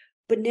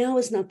 But now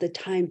is not the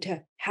time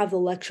to have the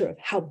lecture of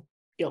how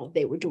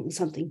they were doing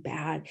something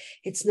bad.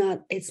 It's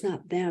not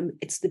them,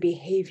 it's the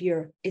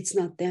behavior. It's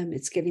not them,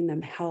 it's getting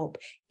them help.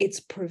 It's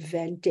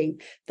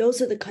preventing.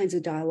 Those are the kinds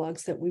of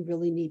dialogues that we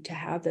really need to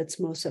have that's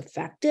most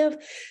effective,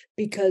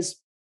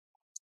 because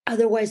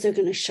otherwise they're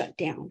going to shut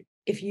down.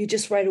 If you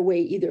just right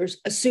away either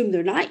assume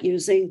they're not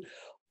using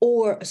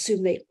or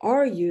assume they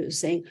are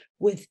using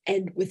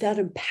without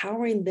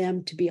empowering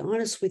them to be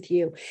honest with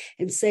you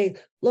and say,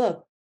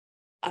 look,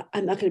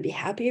 I'm not going to be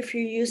happy if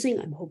you're using.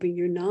 I'm hoping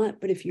you're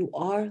not. But if you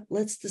are,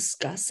 let's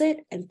discuss it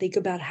and think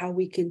about how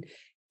we can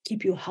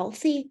keep you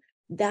healthy.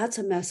 That's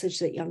a message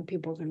that young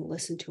people are going to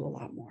listen to a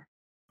lot more.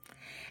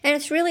 And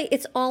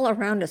it's all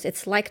around us.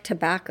 It's like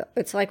tobacco.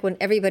 It's like when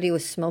everybody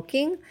was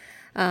smoking.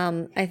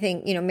 I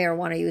think,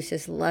 marijuana use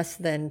is less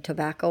than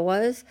tobacco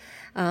was.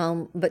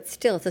 But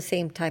still, it's the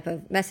same type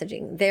of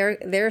messaging.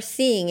 They're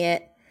seeing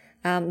it.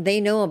 They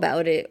know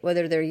about it,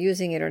 whether they're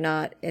using it or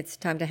not. It's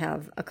time to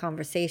have a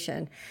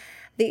conversation.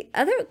 The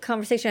other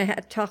conversation I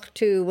had talked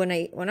to when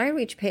I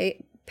reach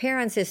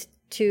parents is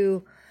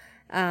to,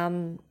 I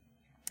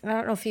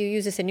don't know if you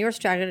use this in your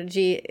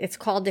strategy, it's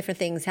called different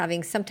things,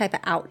 having some type of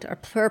out or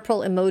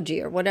purple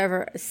emoji or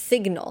whatever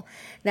signal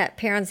that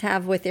parents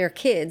have with their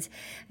kids,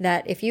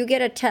 that if you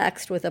get a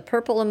text with a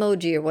purple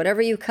emoji or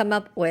whatever you come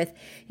up with,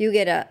 you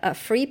get a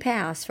free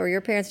pass for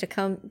your parents to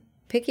come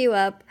pick you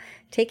up,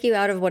 take you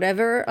out of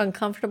whatever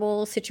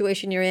uncomfortable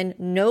situation you're in,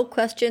 no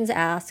questions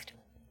asked.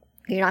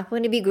 You're not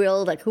going to be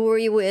grilled, like, who were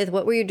you with?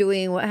 What were you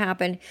doing? What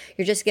happened?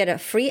 You just get a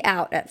free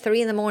out at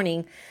 3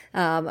 a.m,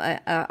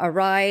 a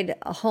ride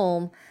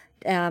home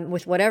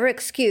with whatever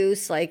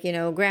excuse, like,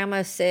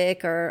 grandma's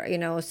sick, or,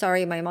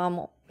 sorry, my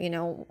mom,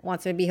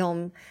 wants me to be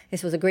home.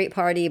 This was a great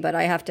party, but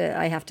I have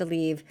to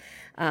leave.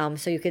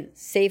 So you could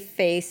save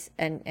face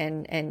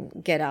and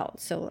get out.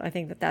 So I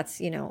think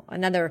that's,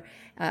 another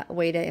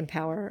way to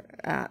empower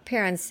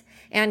parents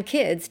and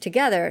kids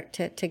together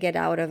to get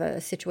out of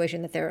a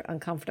situation that they're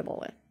uncomfortable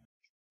with.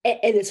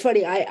 And it's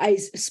funny, I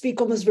speak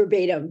almost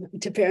verbatim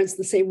to parents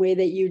the same way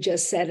that you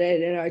just said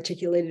it and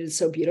articulated it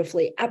so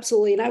beautifully.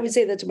 Absolutely. And I would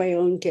say that to my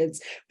own kids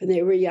when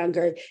they were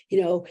younger.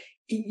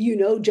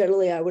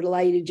 Generally I would allow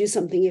you to do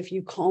something if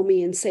you call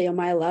me and say, am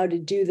I allowed to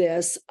do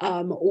this?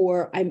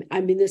 Or I'm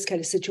in this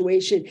kind of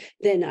situation,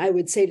 then I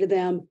would say to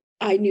them,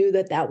 I knew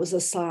that was a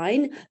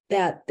sign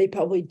that they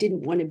probably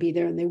didn't want to be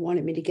there and they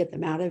wanted me to get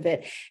them out of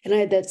it. And I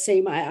had that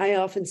same, I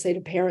often say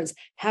to parents,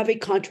 have a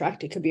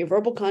contract. It could be a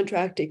verbal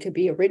contract. It could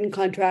be a written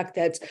contract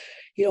that's,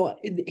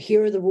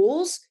 here are the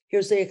rules,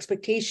 here's the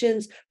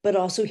expectations, but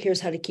also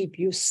here's how to keep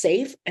you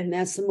safe. And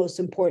that's the most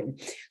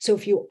important. So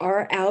if you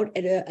are out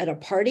at a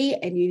party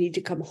and you need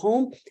to come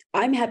home,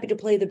 I'm happy to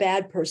play the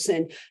bad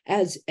person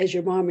as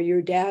your mom or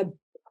your dad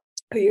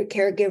or your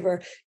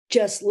caregiver.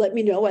 Just let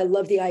me know. I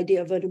love the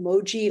idea of an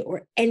emoji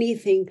or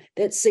anything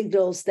that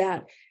signals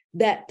that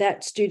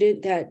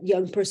student, that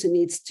young person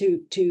needs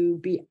to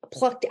be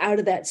plucked out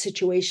of that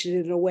situation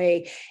in a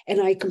way.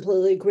 And I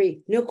completely agree.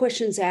 No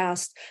questions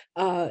asked.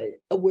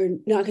 We're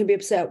not going to be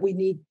upset.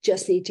 We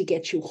just need to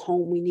get you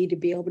home. We need to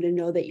be able to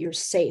know that you're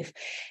safe.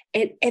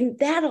 And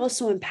that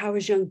also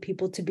empowers young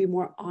people to be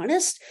more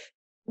honest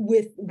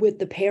with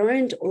the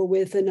parent or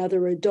with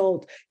another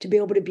adult, to be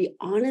able to be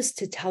honest,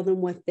 to tell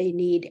them what they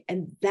need.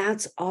 And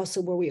that's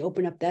also where we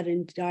open up that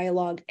in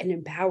dialogue and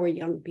empower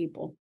young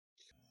people.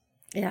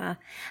 Yeah.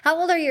 How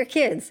old are your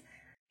kids?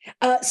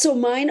 So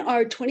mine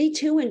are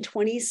 22 and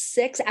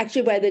 26.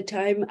 Actually, by the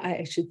time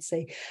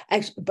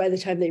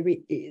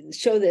they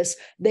show this,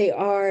 they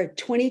are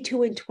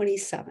 22 and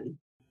 27.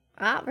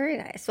 Ah, very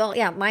nice. Well,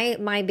 yeah,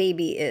 my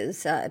baby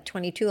is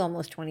 22,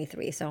 almost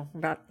 23. So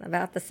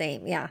about the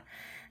same. Yeah.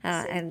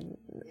 And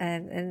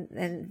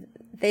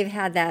they've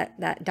had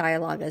that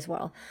dialogue as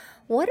well.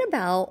 What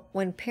about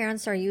when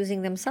parents are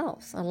using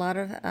themselves? A lot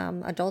of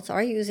adults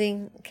are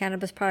using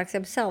cannabis products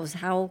themselves.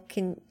 How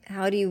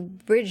do you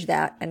bridge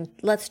that? And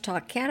let's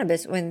talk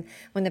cannabis when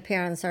the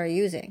parents are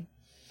using.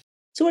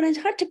 So when I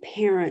talk to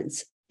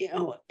parents,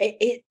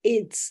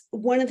 it's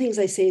one of the things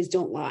I say is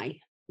don't lie.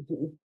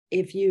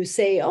 If you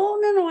say, oh,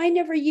 no, I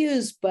never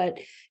use, but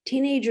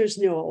teenagers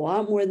know a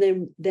lot more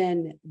than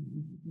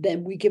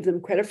we give them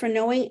credit for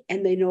knowing,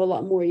 and they know a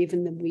lot more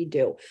even than we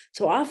do.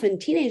 So often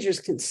teenagers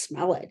can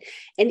smell it.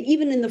 And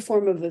even in the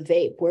form of a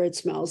vape where it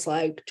smells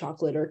like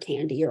chocolate or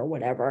candy or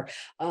whatever,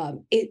 a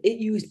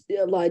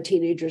lot of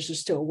teenagers are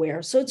still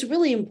aware. So it's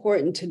really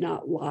important to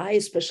not lie,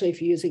 especially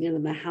if you're using it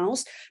in the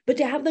house, but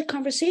to have the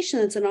conversation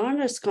that's an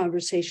honest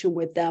conversation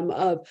with them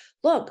of,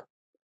 look,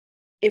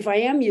 if I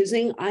am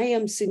using, I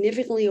am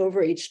significantly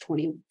over age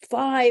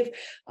 25.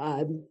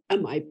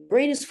 My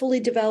brain is fully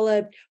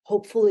developed.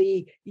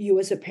 Hopefully, you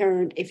as a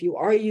parent, if you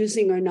are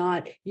using or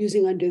not,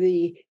 using under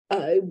the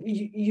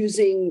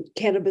using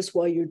cannabis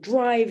while you're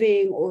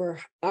driving or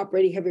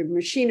operating heavy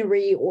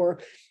machinery or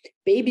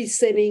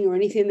babysitting or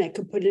anything that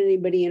could put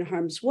anybody in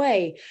harm's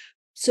way.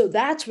 So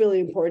that's really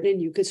important.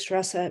 And you could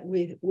stress that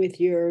with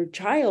your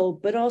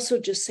child, but also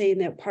just saying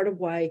that part of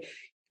why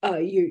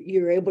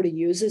you're able to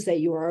use is that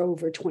you are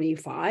over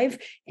 25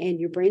 and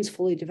your brain's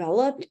fully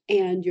developed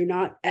and you're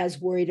not as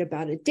worried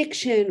about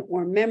addiction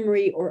or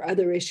memory or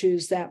other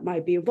issues that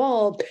might be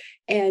involved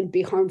and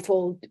be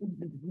harmful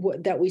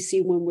that we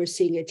see when we're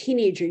seeing a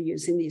teenager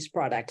using these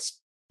products.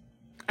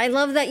 I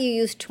love that you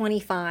use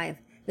 25,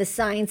 the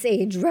science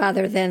age,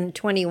 rather than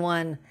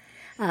 21,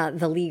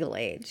 the legal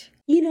age.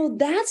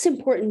 That's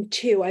important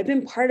too. I've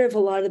been part of a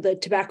lot of the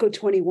tobacco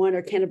 21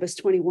 or cannabis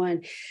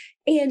 21,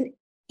 and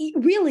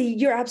really,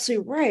 you're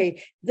absolutely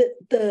right.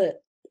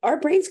 Our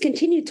brains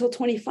continue till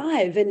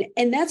 25,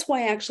 and that's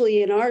why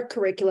actually in our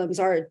curriculums,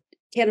 our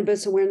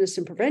cannabis awareness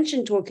and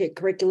prevention toolkit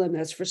curriculum,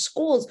 as for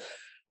schools,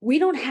 we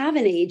don't have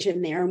an age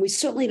in there, and we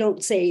certainly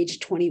don't say age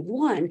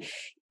 21.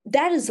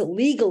 That is a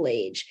legal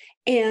age.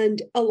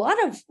 And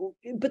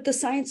but the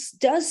science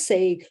does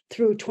say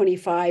through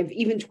 25,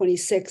 even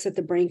 26, that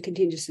the brain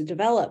continues to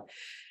develop.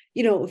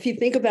 If you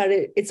think about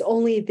it, it's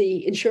only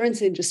the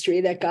insurance industry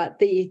that got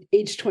the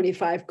age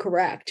 25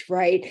 correct,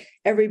 right?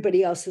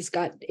 Everybody else has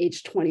got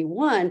age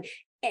 21.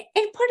 And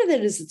part of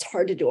it is it's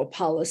hard to do a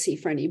policy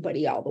for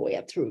anybody all the way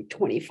up through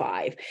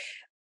 25.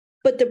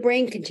 But the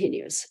brain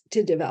continues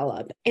to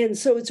develop. And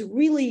so it's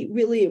really,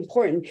 really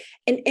important.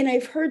 And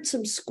I've heard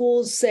some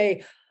schools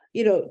say,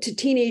 to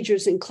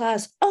teenagers in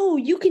class, oh,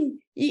 you can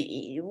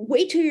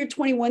wait till you're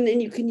 21, then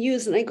you can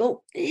use. And I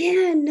go,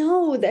 yeah,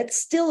 no, that's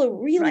still a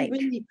really,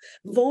 really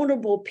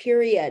vulnerable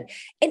period.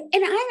 And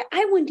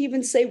I wouldn't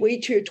even say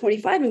wait till you're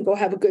 25 and go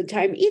have a good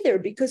time either,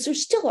 because there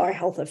still are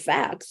health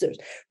effects. There's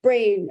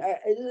brain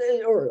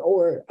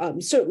or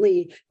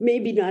certainly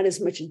maybe not as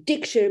much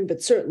addiction,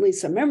 but certainly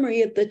some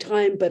memory at the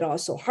time, but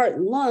also heart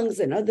and lungs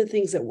and other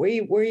things that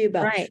we worry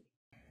about. Right.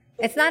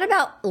 It's not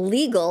about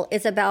legal.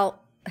 It's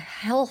about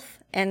health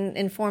and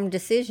informed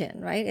decision,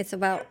 right? It's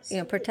about,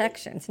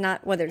 protection. It's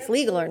not whether it's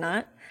legal or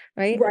not,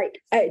 right? Right.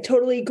 I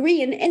totally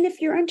agree. And if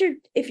you're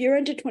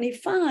under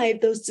 25,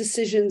 those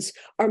decisions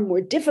are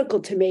more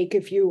difficult to make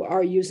if you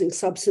are using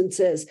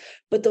substances,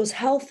 but those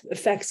health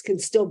effects can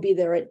still be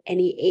there at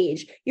any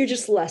age. You're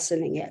just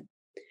lessening it.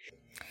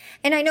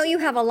 And I know you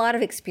have a lot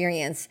of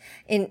experience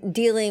in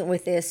dealing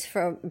with this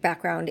from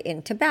background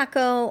in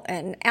tobacco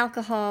and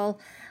alcohol.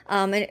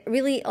 And it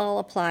really all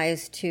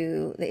applies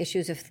to the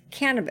issues of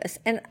cannabis.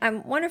 And I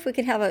wonder if we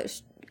could have a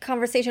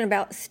conversation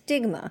about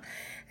stigma,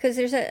 because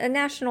there's a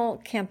national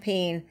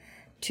campaign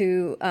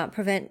to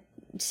prevent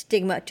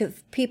stigma to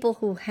people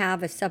who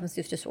have a substance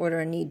use disorder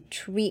and need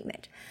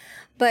treatment.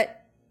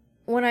 But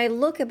when I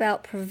look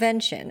about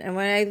prevention, and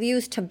when I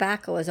use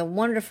tobacco as a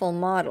wonderful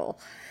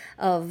model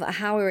of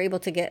how we were able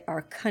to get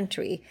our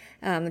country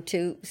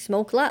to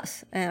smoke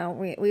less.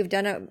 We've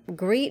done a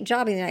great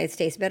job in the United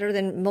States, better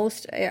than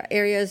most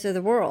areas of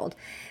the world.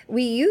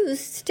 We use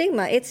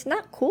stigma. It's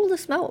not cool to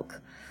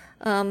smoke.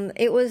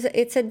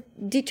 It's a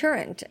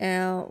deterrent.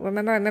 I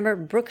remember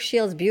Brooke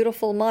Shields'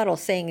 beautiful model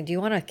saying, "Do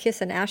you want to kiss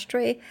an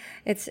ashtray?"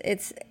 It's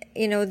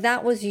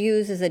that was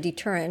used as a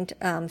deterrent,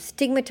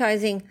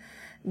 stigmatizing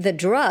the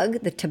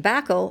drug, the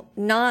tobacco,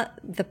 not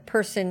the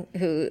person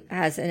who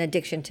has an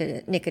addiction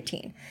to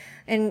nicotine.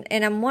 And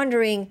I'm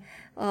wondering,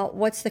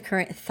 what's the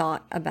current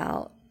thought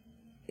about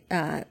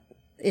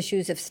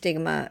issues of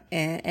stigma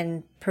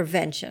and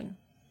prevention?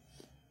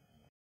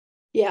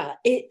 Yeah,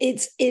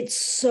 it's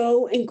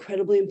so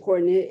incredibly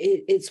important.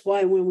 It's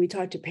why when we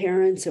talk to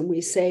parents and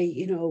we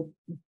say,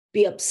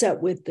 be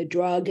upset with the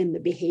drug and the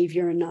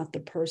behavior and not the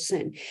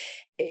person,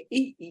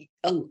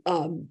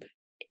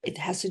 it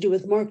has to do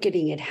with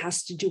marketing. It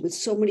has to do with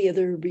so many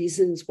other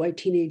reasons why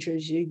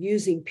teenagers are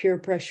using, peer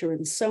pressure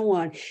and so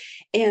on.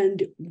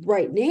 And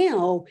right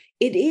now,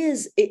 it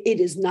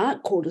is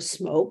not cool to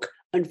smoke.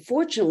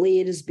 Unfortunately,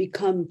 it has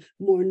become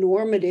more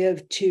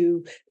normative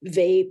to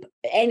vape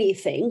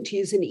anything, to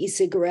use an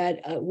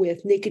e-cigarette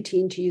with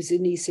nicotine, to use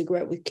an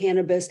e-cigarette with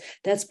cannabis.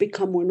 That's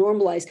become more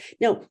normalized.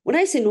 Now, when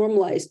I say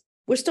normalized,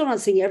 we're still not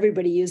seeing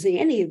everybody using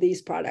any of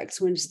these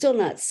products. We're still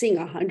not seeing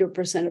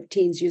 100% of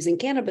teens using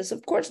cannabis.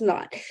 Of course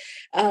not.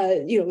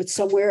 It's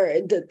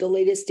somewhere, the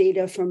latest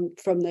data from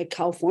the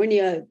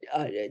California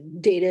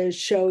data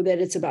show that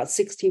it's about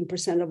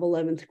 16% of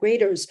 11th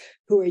graders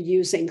who are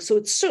using. So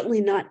it's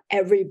certainly not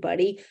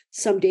everybody.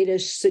 Some data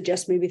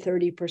suggests maybe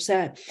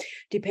 30%,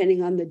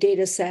 depending on the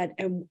data set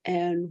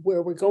and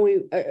where we're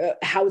going,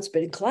 how it's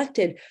been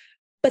collected.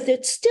 But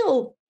it's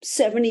still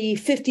 50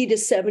 to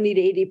 70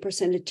 to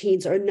 80% of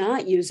teens are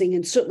not using,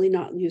 and certainly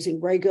not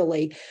using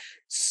regularly.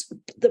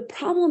 The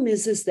problem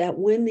is that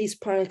when these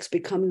products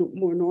become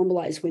more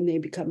normalized, when they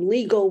become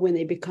legal, when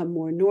they become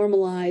more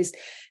normalized,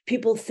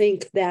 people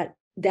think that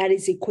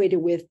is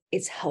equated with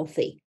it's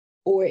healthy,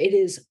 or it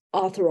is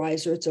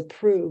authorized, or it's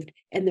approved,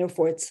 and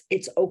therefore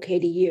it's okay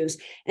to use.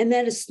 And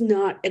that is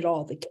not at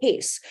all the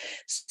case.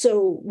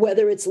 So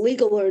whether it's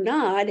legal or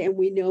not, and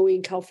we know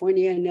in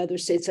California and other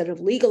states that have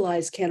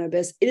legalized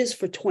cannabis, it is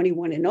for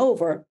 21 and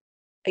over.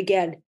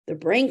 Again, the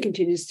brain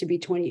continues to be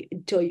 20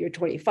 until you're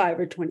 25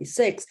 or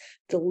 26.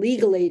 The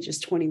legal age is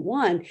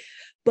 21,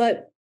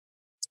 but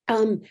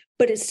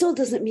it still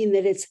doesn't mean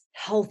that it's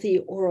healthy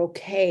or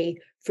okay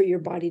for your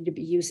body to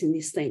be using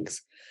these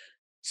things.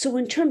 So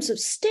in terms of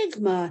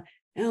stigma,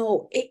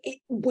 now,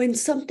 when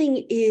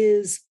something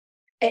is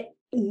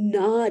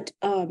not,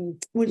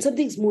 when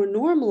something's more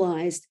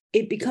normalized,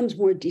 it becomes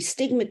more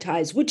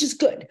destigmatized, which is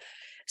good.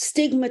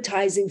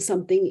 Stigmatizing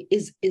something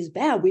is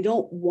bad. We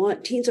don't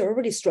want, teens are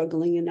already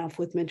struggling enough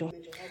with mental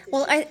health.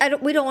 Well,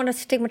 we don't want to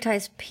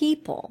stigmatize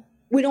people.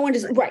 We don't want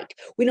to, right.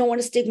 We don't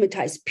want to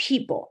stigmatize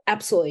people.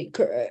 Absolutely.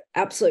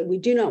 Absolutely. We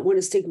do not want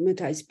to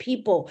stigmatize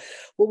people.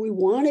 What we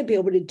want to be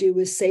able to do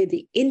is say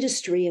the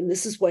industry, and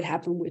this is what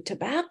happened with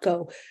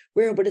tobacco,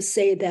 we're able to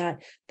say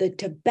that the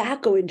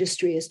tobacco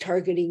industry is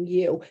targeting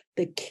you.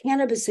 The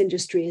cannabis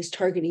industry is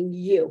targeting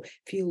you.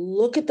 If you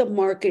look at the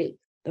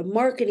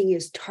marketing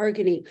is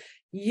targeting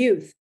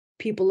youth,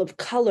 people of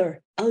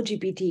color,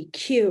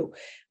 LGBTQ,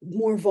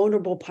 more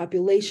vulnerable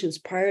populations,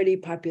 priority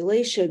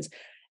populations.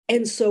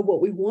 And so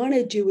what we want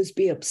to do is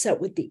be upset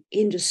with the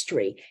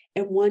industry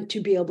and want to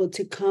be able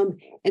to come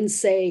and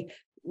say,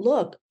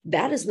 look,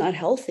 that is not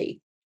healthy.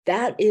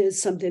 That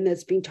is something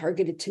that's being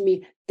targeted to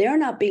me. They're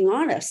not being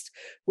honest.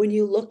 When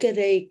you look at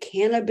a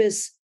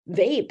cannabis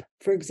vape,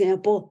 for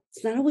example,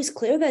 it's not always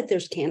clear that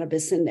there's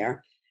cannabis in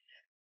there.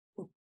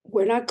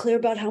 We're not clear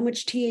about how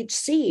much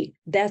THC.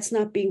 That's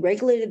not being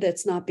regulated.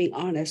 That's not being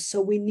honest. So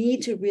we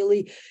need to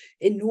really,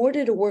 in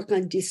order to work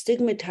on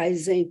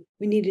destigmatizing,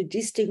 we need to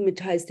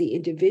destigmatize the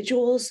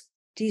individuals,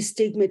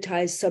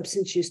 destigmatize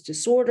substance use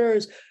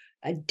disorders,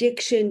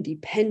 addiction,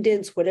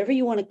 dependence, whatever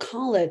you want to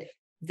call it.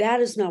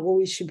 That is not what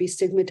we should be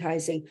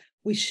stigmatizing.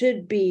 We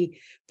should be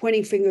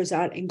pointing fingers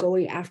out and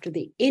going after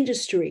the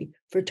industry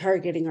for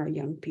targeting our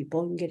young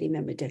people and getting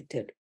them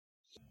addicted.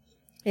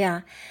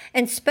 Yeah,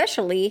 and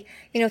especially,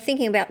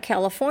 thinking about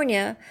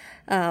California,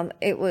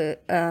 it was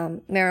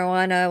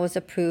marijuana was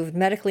approved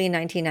medically in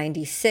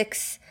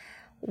 1996.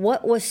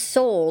 What was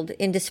sold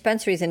in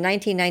dispensaries in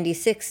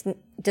 1996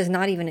 does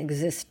not even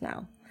exist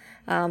now.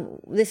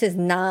 This is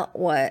not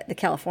what the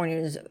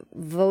Californians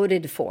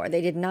voted for.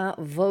 They did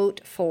not vote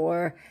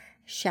for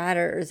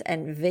shatters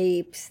and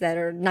vapes that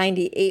are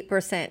 98%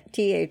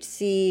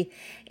 THC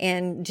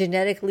and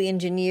genetically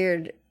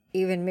engineered,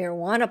 even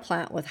marijuana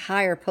plant with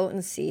higher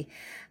potency.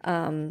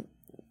 Again,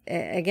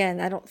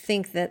 I don't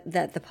think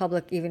that the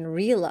public even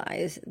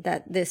realize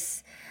that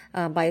this,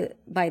 by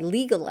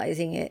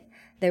legalizing it,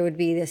 there would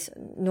be this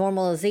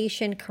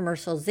normalization,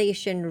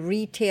 commercialization,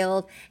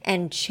 retail,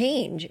 and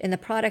change in the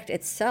product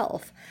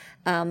itself,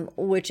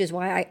 which is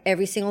why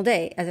every single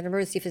day, as an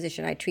emergency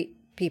physician, I treat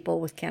people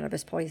with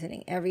cannabis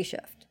poisoning every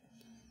shift.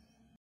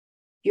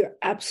 You're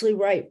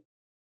absolutely right.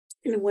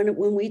 And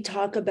when we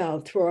talk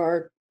about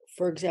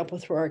for example,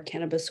 through our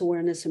cannabis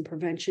awareness and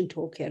prevention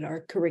toolkit,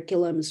 our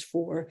curriculums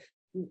for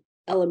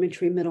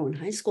elementary, middle, and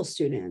high school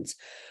students,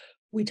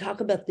 we talk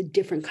about the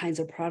different kinds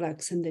of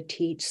products and the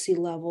THC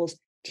levels.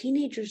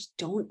 Teenagers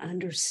don't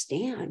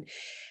understand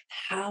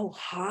how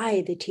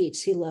high the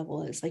THC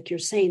level is. Like you're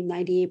saying,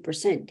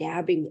 98%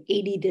 dabbing,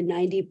 80 to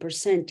 90%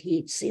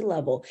 THC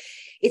level.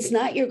 It's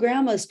not your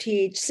grandma's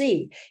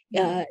THC.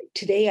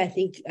 Today, I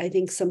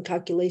think some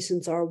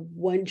calculations are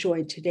one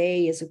joint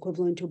today is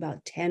equivalent to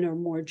about 10 or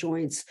more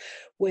joints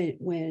when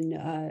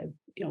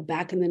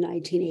back in the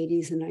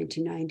 1980s and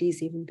 1990s,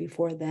 even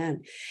before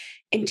then.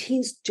 And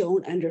teens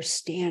don't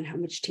understand how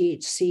much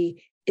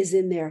THC is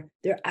in there.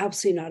 They're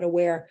absolutely not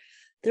aware.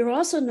 They're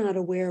also not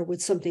aware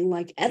with something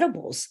like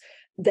edibles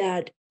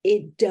that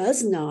it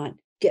does not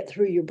get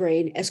through your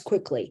brain as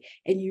quickly,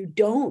 and you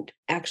don't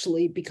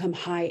actually become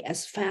high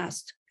as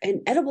fast.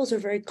 And edibles are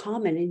very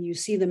common, and you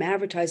see them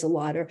advertised a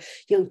lot, or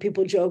young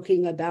people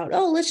joking about,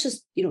 oh, let's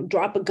just,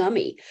 drop a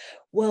gummy.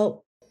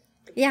 Well,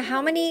 yeah,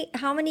 how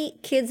many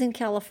kids in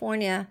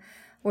California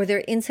were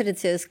there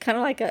incidences, kind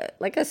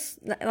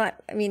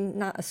of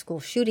not a school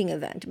shooting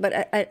event,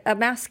 but a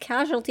mass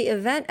casualty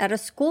event at a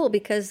school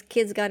because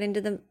kids got into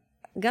the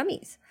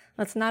gummies?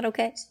 That's not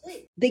okay.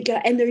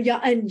 And they're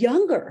young and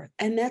younger.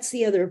 And that's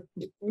the other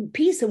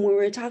piece. And when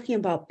we're talking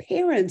about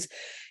parents,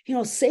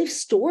 safe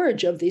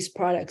storage of these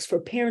products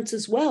for parents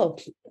as well.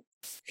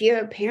 If you're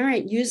a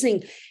parent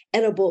using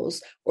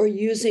edibles or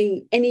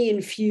using any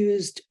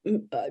infused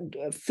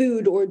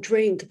food or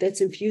drink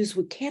that's infused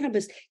with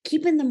cannabis,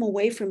 keeping them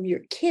away from your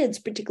kids,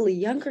 particularly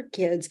younger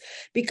kids,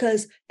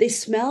 because they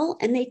smell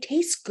and they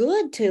taste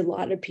good to a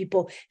lot of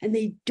people, and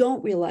they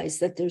don't realize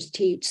that there's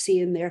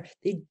THC in there.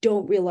 They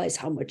don't realize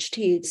how much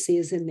THC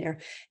is in there,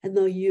 and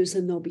they'll use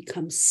and they'll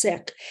become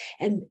sick.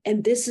 And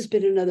this has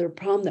been another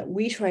problem that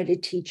we try to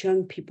teach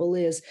young people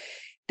is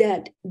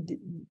that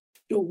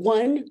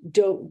one,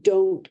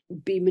 don't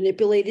be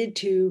manipulated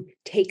to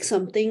take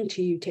something,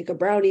 to take a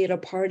brownie at a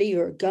party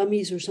or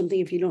gummies or something.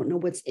 If you don't know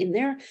what's in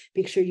there,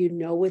 make sure you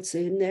know what's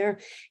in there,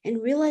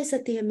 and realize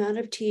that the amount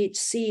of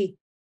THC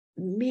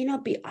may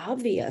not be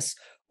obvious,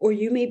 or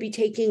you may be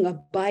taking a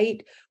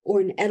bite or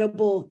an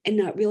edible and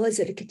not realize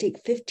that it could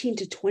take 15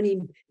 to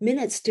 20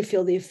 minutes to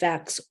feel the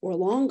effects or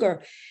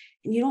longer.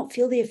 And you don't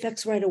feel the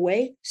effects right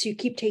away. So you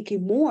keep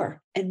taking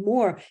more and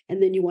more.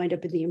 And then you wind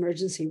up in the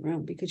emergency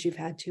room because you've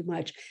had too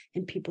much.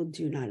 And people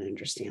do not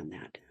understand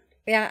that.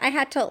 Yeah, I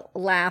had to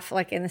laugh,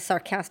 like in a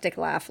sarcastic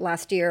laugh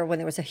last year when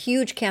there was a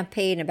huge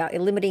campaign about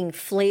eliminating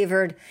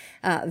flavored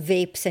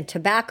vapes and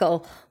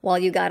tobacco, while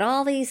you got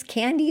all these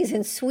candies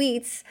and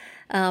sweets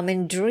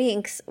and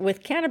drinks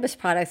with cannabis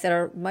products that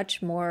are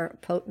much more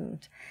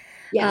potent.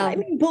 Yeah, I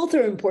mean, both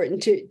are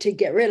important to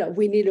get rid of.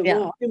 We need them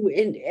all.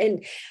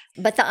 And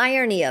but the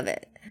irony of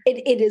it.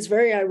 It is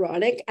very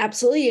ironic,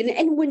 absolutely.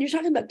 And when you're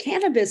talking about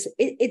cannabis,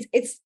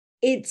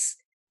 it's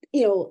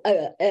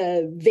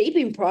a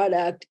vaping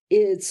product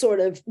is sort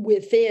of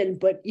within,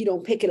 but you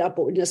don't pick it up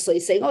necessarily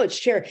saying, oh, it's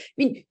cherry. I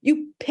mean,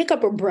 you pick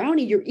up a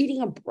brownie, you're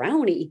eating a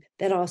brownie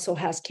that also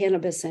has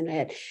cannabis in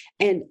it.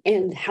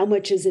 And how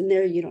much is in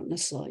there, you don't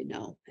necessarily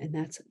know. And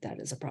that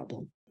is a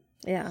problem.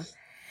 Yeah.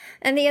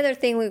 And the other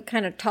thing we're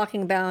kind of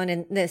talking about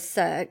in this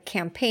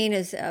campaign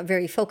is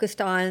very focused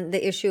on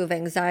the issue of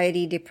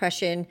anxiety,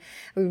 depression.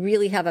 We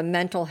really have a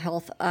mental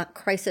health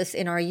crisis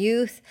in our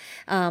youth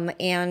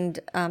and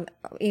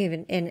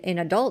even in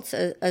adults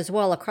as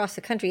well across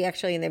the country.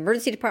 Actually, in the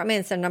emergency department,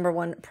 it's the number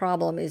one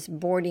problem is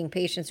boarding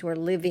patients who are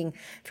living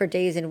for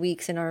days and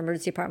weeks in our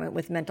emergency department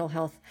with mental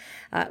health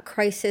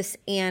crisis.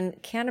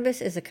 And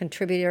cannabis is a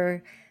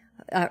contributor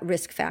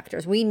risk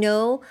factors. We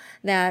know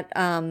that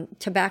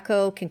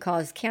tobacco can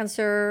cause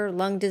cancer,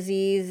 lung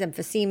disease,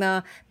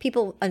 emphysema.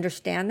 People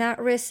understand that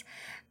risk.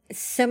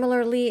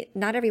 Similarly,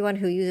 not everyone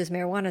who uses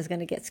marijuana is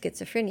going to get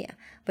schizophrenia,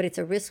 but it's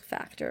a risk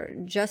factor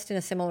just in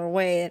a similar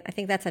way. I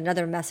think that's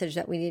another message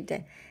that we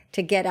need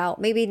to get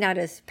out. Maybe not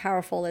as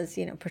powerful as,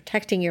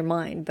 protecting your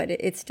mind, but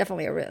it's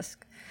definitely a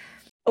risk.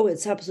 Oh,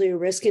 it's absolutely a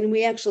risk. And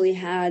we actually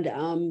had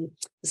a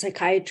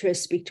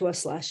psychiatrist speak to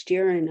us last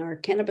year in our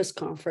cannabis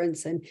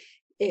conference, and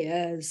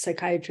a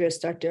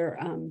psychiatrist, Dr.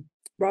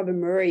 Robin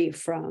Murray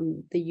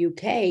from the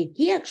UK,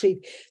 he actually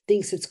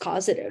thinks it's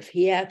causative.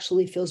 He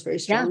actually feels very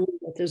strongly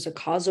that there's a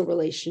causal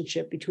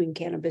relationship between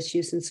cannabis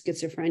use and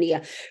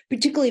schizophrenia,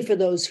 particularly for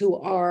those who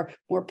are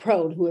more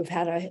prone, who have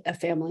had a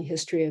family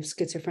history of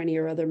schizophrenia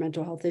or other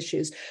mental health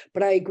issues.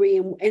 But I agree.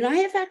 And I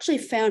have actually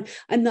found,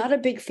 I'm not a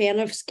big fan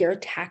of scare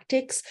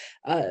tactics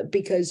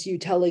because you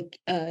tell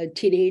a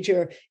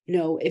teenager,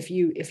 if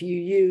you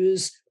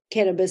use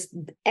cannabis,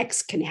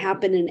 X can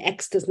happen and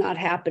X does not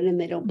happen, and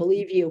they don't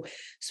believe you.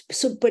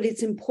 So, but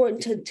it's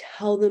important to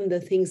tell them the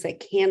things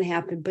that can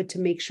happen, but to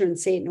make sure and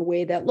say it in a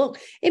way that, look,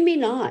 it may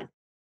not,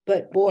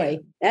 but boy,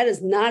 that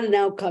is not an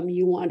outcome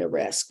you want to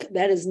risk.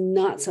 That is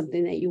not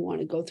something that you want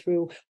to go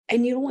through.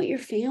 And you don't want your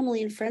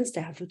family and friends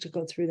to have to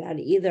go through that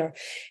either.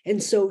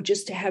 And so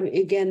just to have,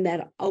 again,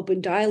 that open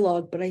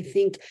dialogue, but I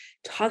think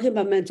talking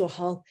about mental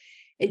health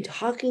and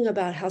talking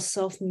about how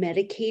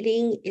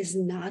self-medicating is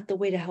not the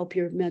way to help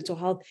your mental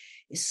health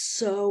is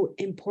so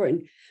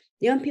important.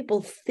 Young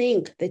people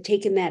think that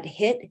taking that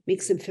hit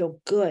makes them feel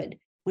good,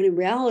 when in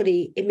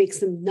reality, it makes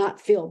them not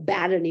feel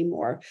bad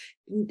anymore.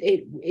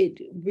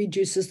 It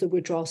reduces the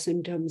withdrawal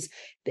symptoms.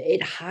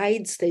 It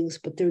hides things,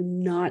 but they're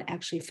not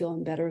actually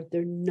feeling better.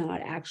 They're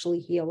not actually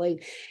healing.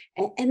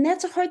 And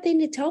that's a hard thing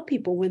to tell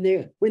people when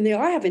they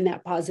are having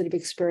that positive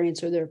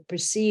experience or they're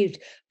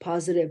perceived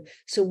positive.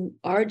 So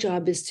our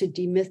job is to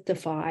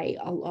demystify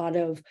a lot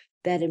of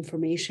that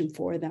information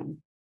for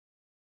them.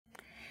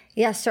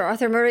 Yes, Sir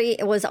Arthur Murray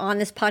was on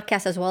this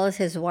podcast as well as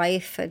his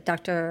wife,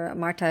 Dr.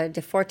 Marta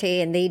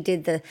DeForte, and they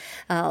did the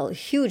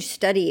huge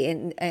study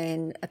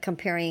in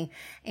comparing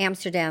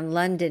Amsterdam,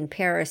 London,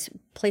 Paris,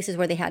 places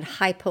where they had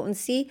high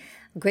potency,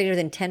 greater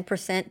than 10%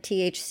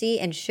 THC,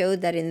 and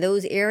showed that in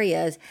those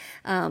areas,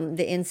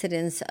 the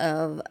incidence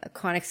of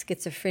chronic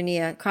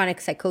schizophrenia, chronic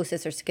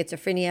psychosis or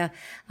schizophrenia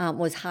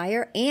was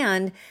higher,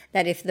 and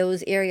that if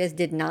those areas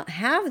did not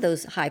have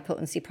those high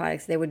potency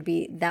products, there would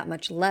be that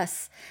much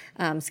less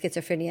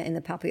schizophrenia in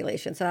the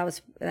population. So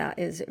that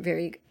is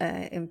very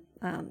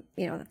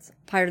that's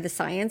part of the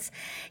science.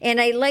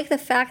 And I like the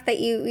fact that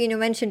you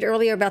mentioned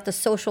earlier about the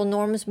social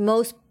norms.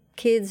 Most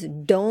kids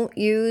don't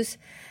use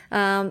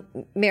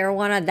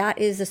marijuana. That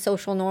is a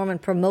social norm, and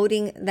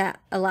promoting that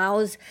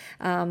allows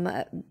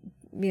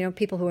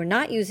people who are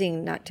not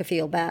using not to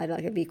feel bad,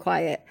 like to be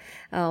quiet,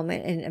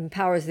 and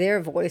empowers their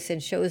voice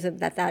and shows them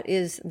that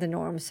is the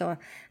norm. So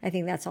I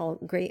think that's all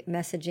great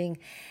messaging.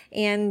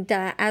 And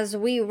as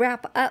we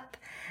wrap up,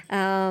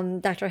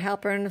 Dr.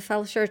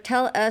 Halprn-Felsher,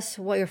 tell us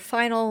what your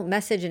final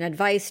message and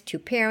advice to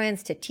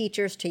parents, to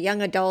teachers, to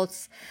young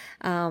adults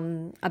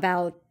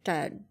about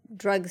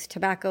drugs,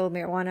 tobacco,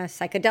 marijuana,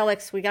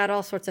 psychedelics. We got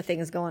all sorts of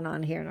things going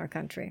on here in our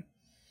country.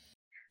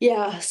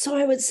 Yeah, so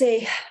I would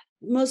say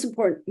most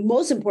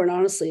important,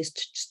 honestly, is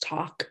to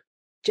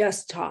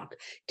just talk.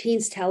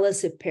 Teens tell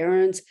us if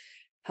parents,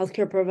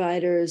 healthcare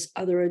providers,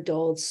 other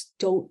adults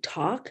don't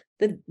talk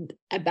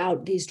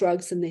about these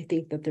drugs, and they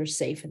think that they're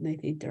safe and they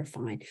think they're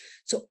fine.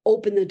 So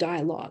open the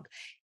dialogue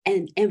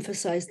and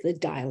emphasize the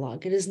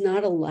dialogue. It is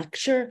not a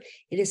lecture.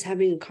 It is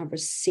having a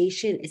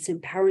conversation. It's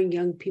empowering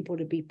young people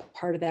to be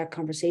part of that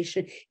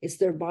conversation. It's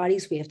their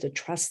bodies. We have to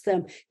trust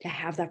them to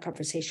have that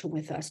conversation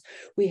with us.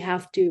 We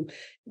have to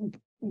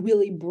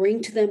really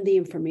bring to them the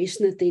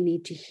information that they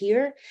need to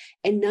hear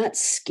and not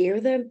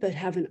scare them, but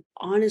have an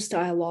honest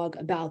dialogue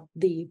about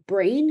the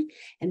brain.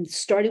 And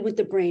starting with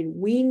the brain,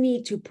 we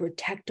need to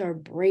protect our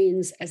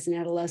brains as an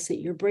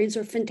adolescent. Your brains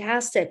are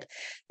fantastic.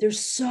 There's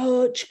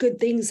such good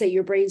things that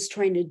your brain's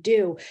trying to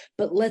do,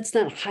 but let's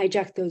not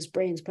hijack those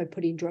brains by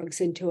putting drugs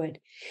into it.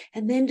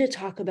 And then to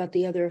talk about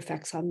the other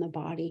effects on the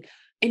body.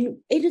 And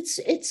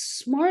it's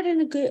smart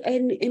and good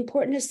and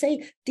important to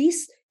say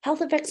these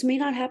health effects may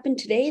not happen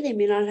today. They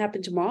may not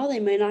happen tomorrow. They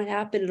may not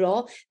happen at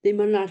all. They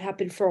may not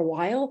happen for a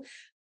while,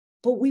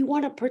 but we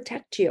want to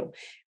protect you.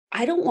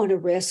 I don't want to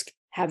risk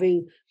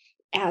having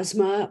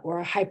asthma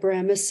or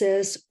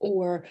hyperemesis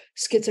or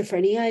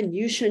schizophrenia, and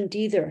you shouldn't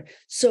either.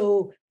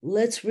 So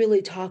let's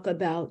really talk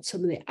about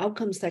some of the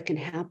outcomes that can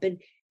happen.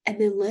 And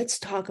then let's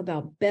talk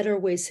about better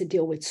ways to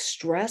deal with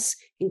stress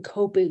and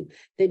coping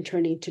than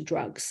turning to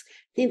drugs.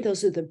 I think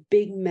those are the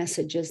big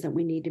messages that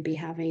we need to be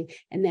having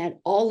and that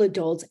all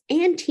adults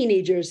and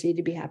teenagers need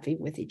to be having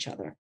with each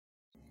other.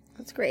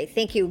 That's great.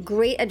 Thank you.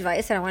 Great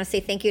advice. And I want to say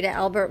thank you to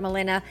Albert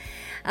Molina.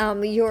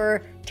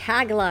 Your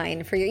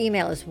tagline for your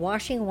email is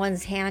washing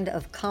one's hand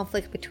of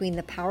conflict between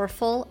the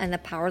powerful and the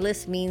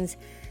powerless means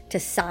to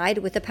side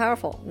with the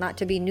powerful, not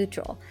to be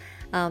neutral.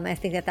 I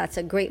think that that's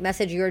a great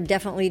message. You're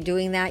definitely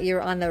doing that.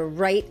 You're on the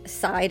right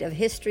side of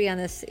history on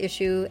this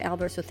issue,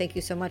 Albert. So thank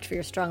you so much for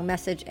your strong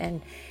message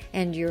and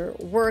your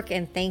work.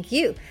 And thank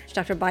you,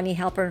 Dr. Bonnie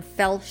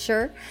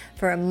Halprn-Felsher,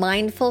 for a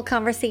mindful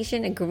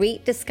conversation, a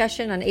great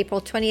discussion on April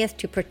 20th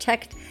to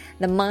protect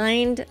the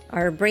mind,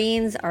 our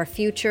brains, our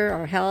future,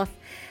 our health,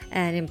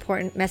 and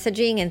important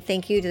messaging. And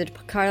thank you to the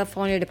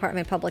California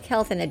Department of Public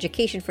Health and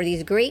Education for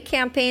these great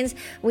campaigns.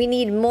 We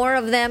need more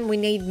of them. We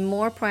need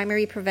more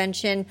primary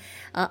prevention.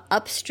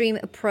 Upstream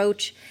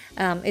approach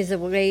is a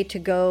way to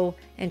go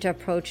and to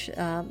approach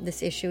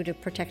this issue to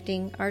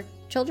protecting our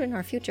children,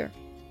 our future.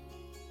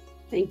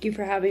 Thank you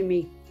for having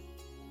me.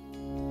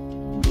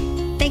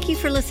 Thank you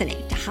for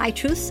listening to High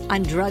Truths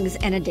on Drugs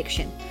and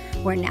Addiction,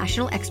 where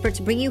national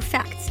experts bring you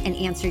facts and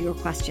answer your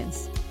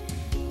questions.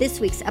 This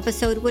week's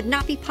episode would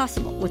not be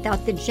possible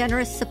without the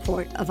generous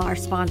support of our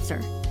sponsor.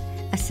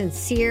 A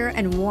sincere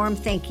and warm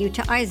thank you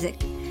to Isaac,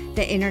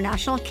 the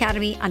International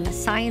Academy on the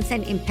Science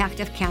and Impact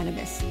of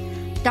Cannabis,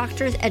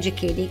 doctors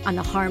educating on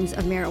the harms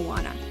of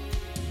marijuana.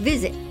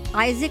 Visit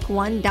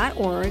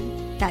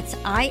isaac1.org, that's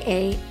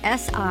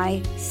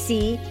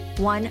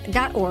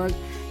IASIC1.org,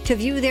 to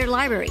view their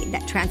library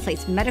that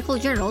translates medical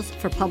journals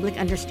for public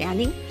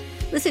understanding,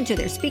 listen to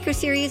their speaker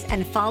series,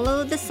 and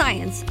follow the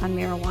science on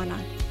marijuana.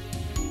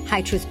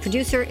 High Truth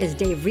producer is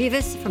Dave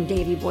Rivas from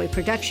Davey Boy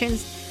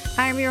Productions.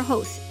 I am your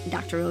host,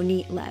 Dr.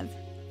 Ronit Lev.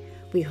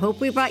 We hope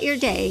we brought your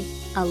day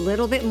a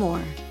little bit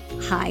more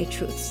High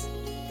Truths.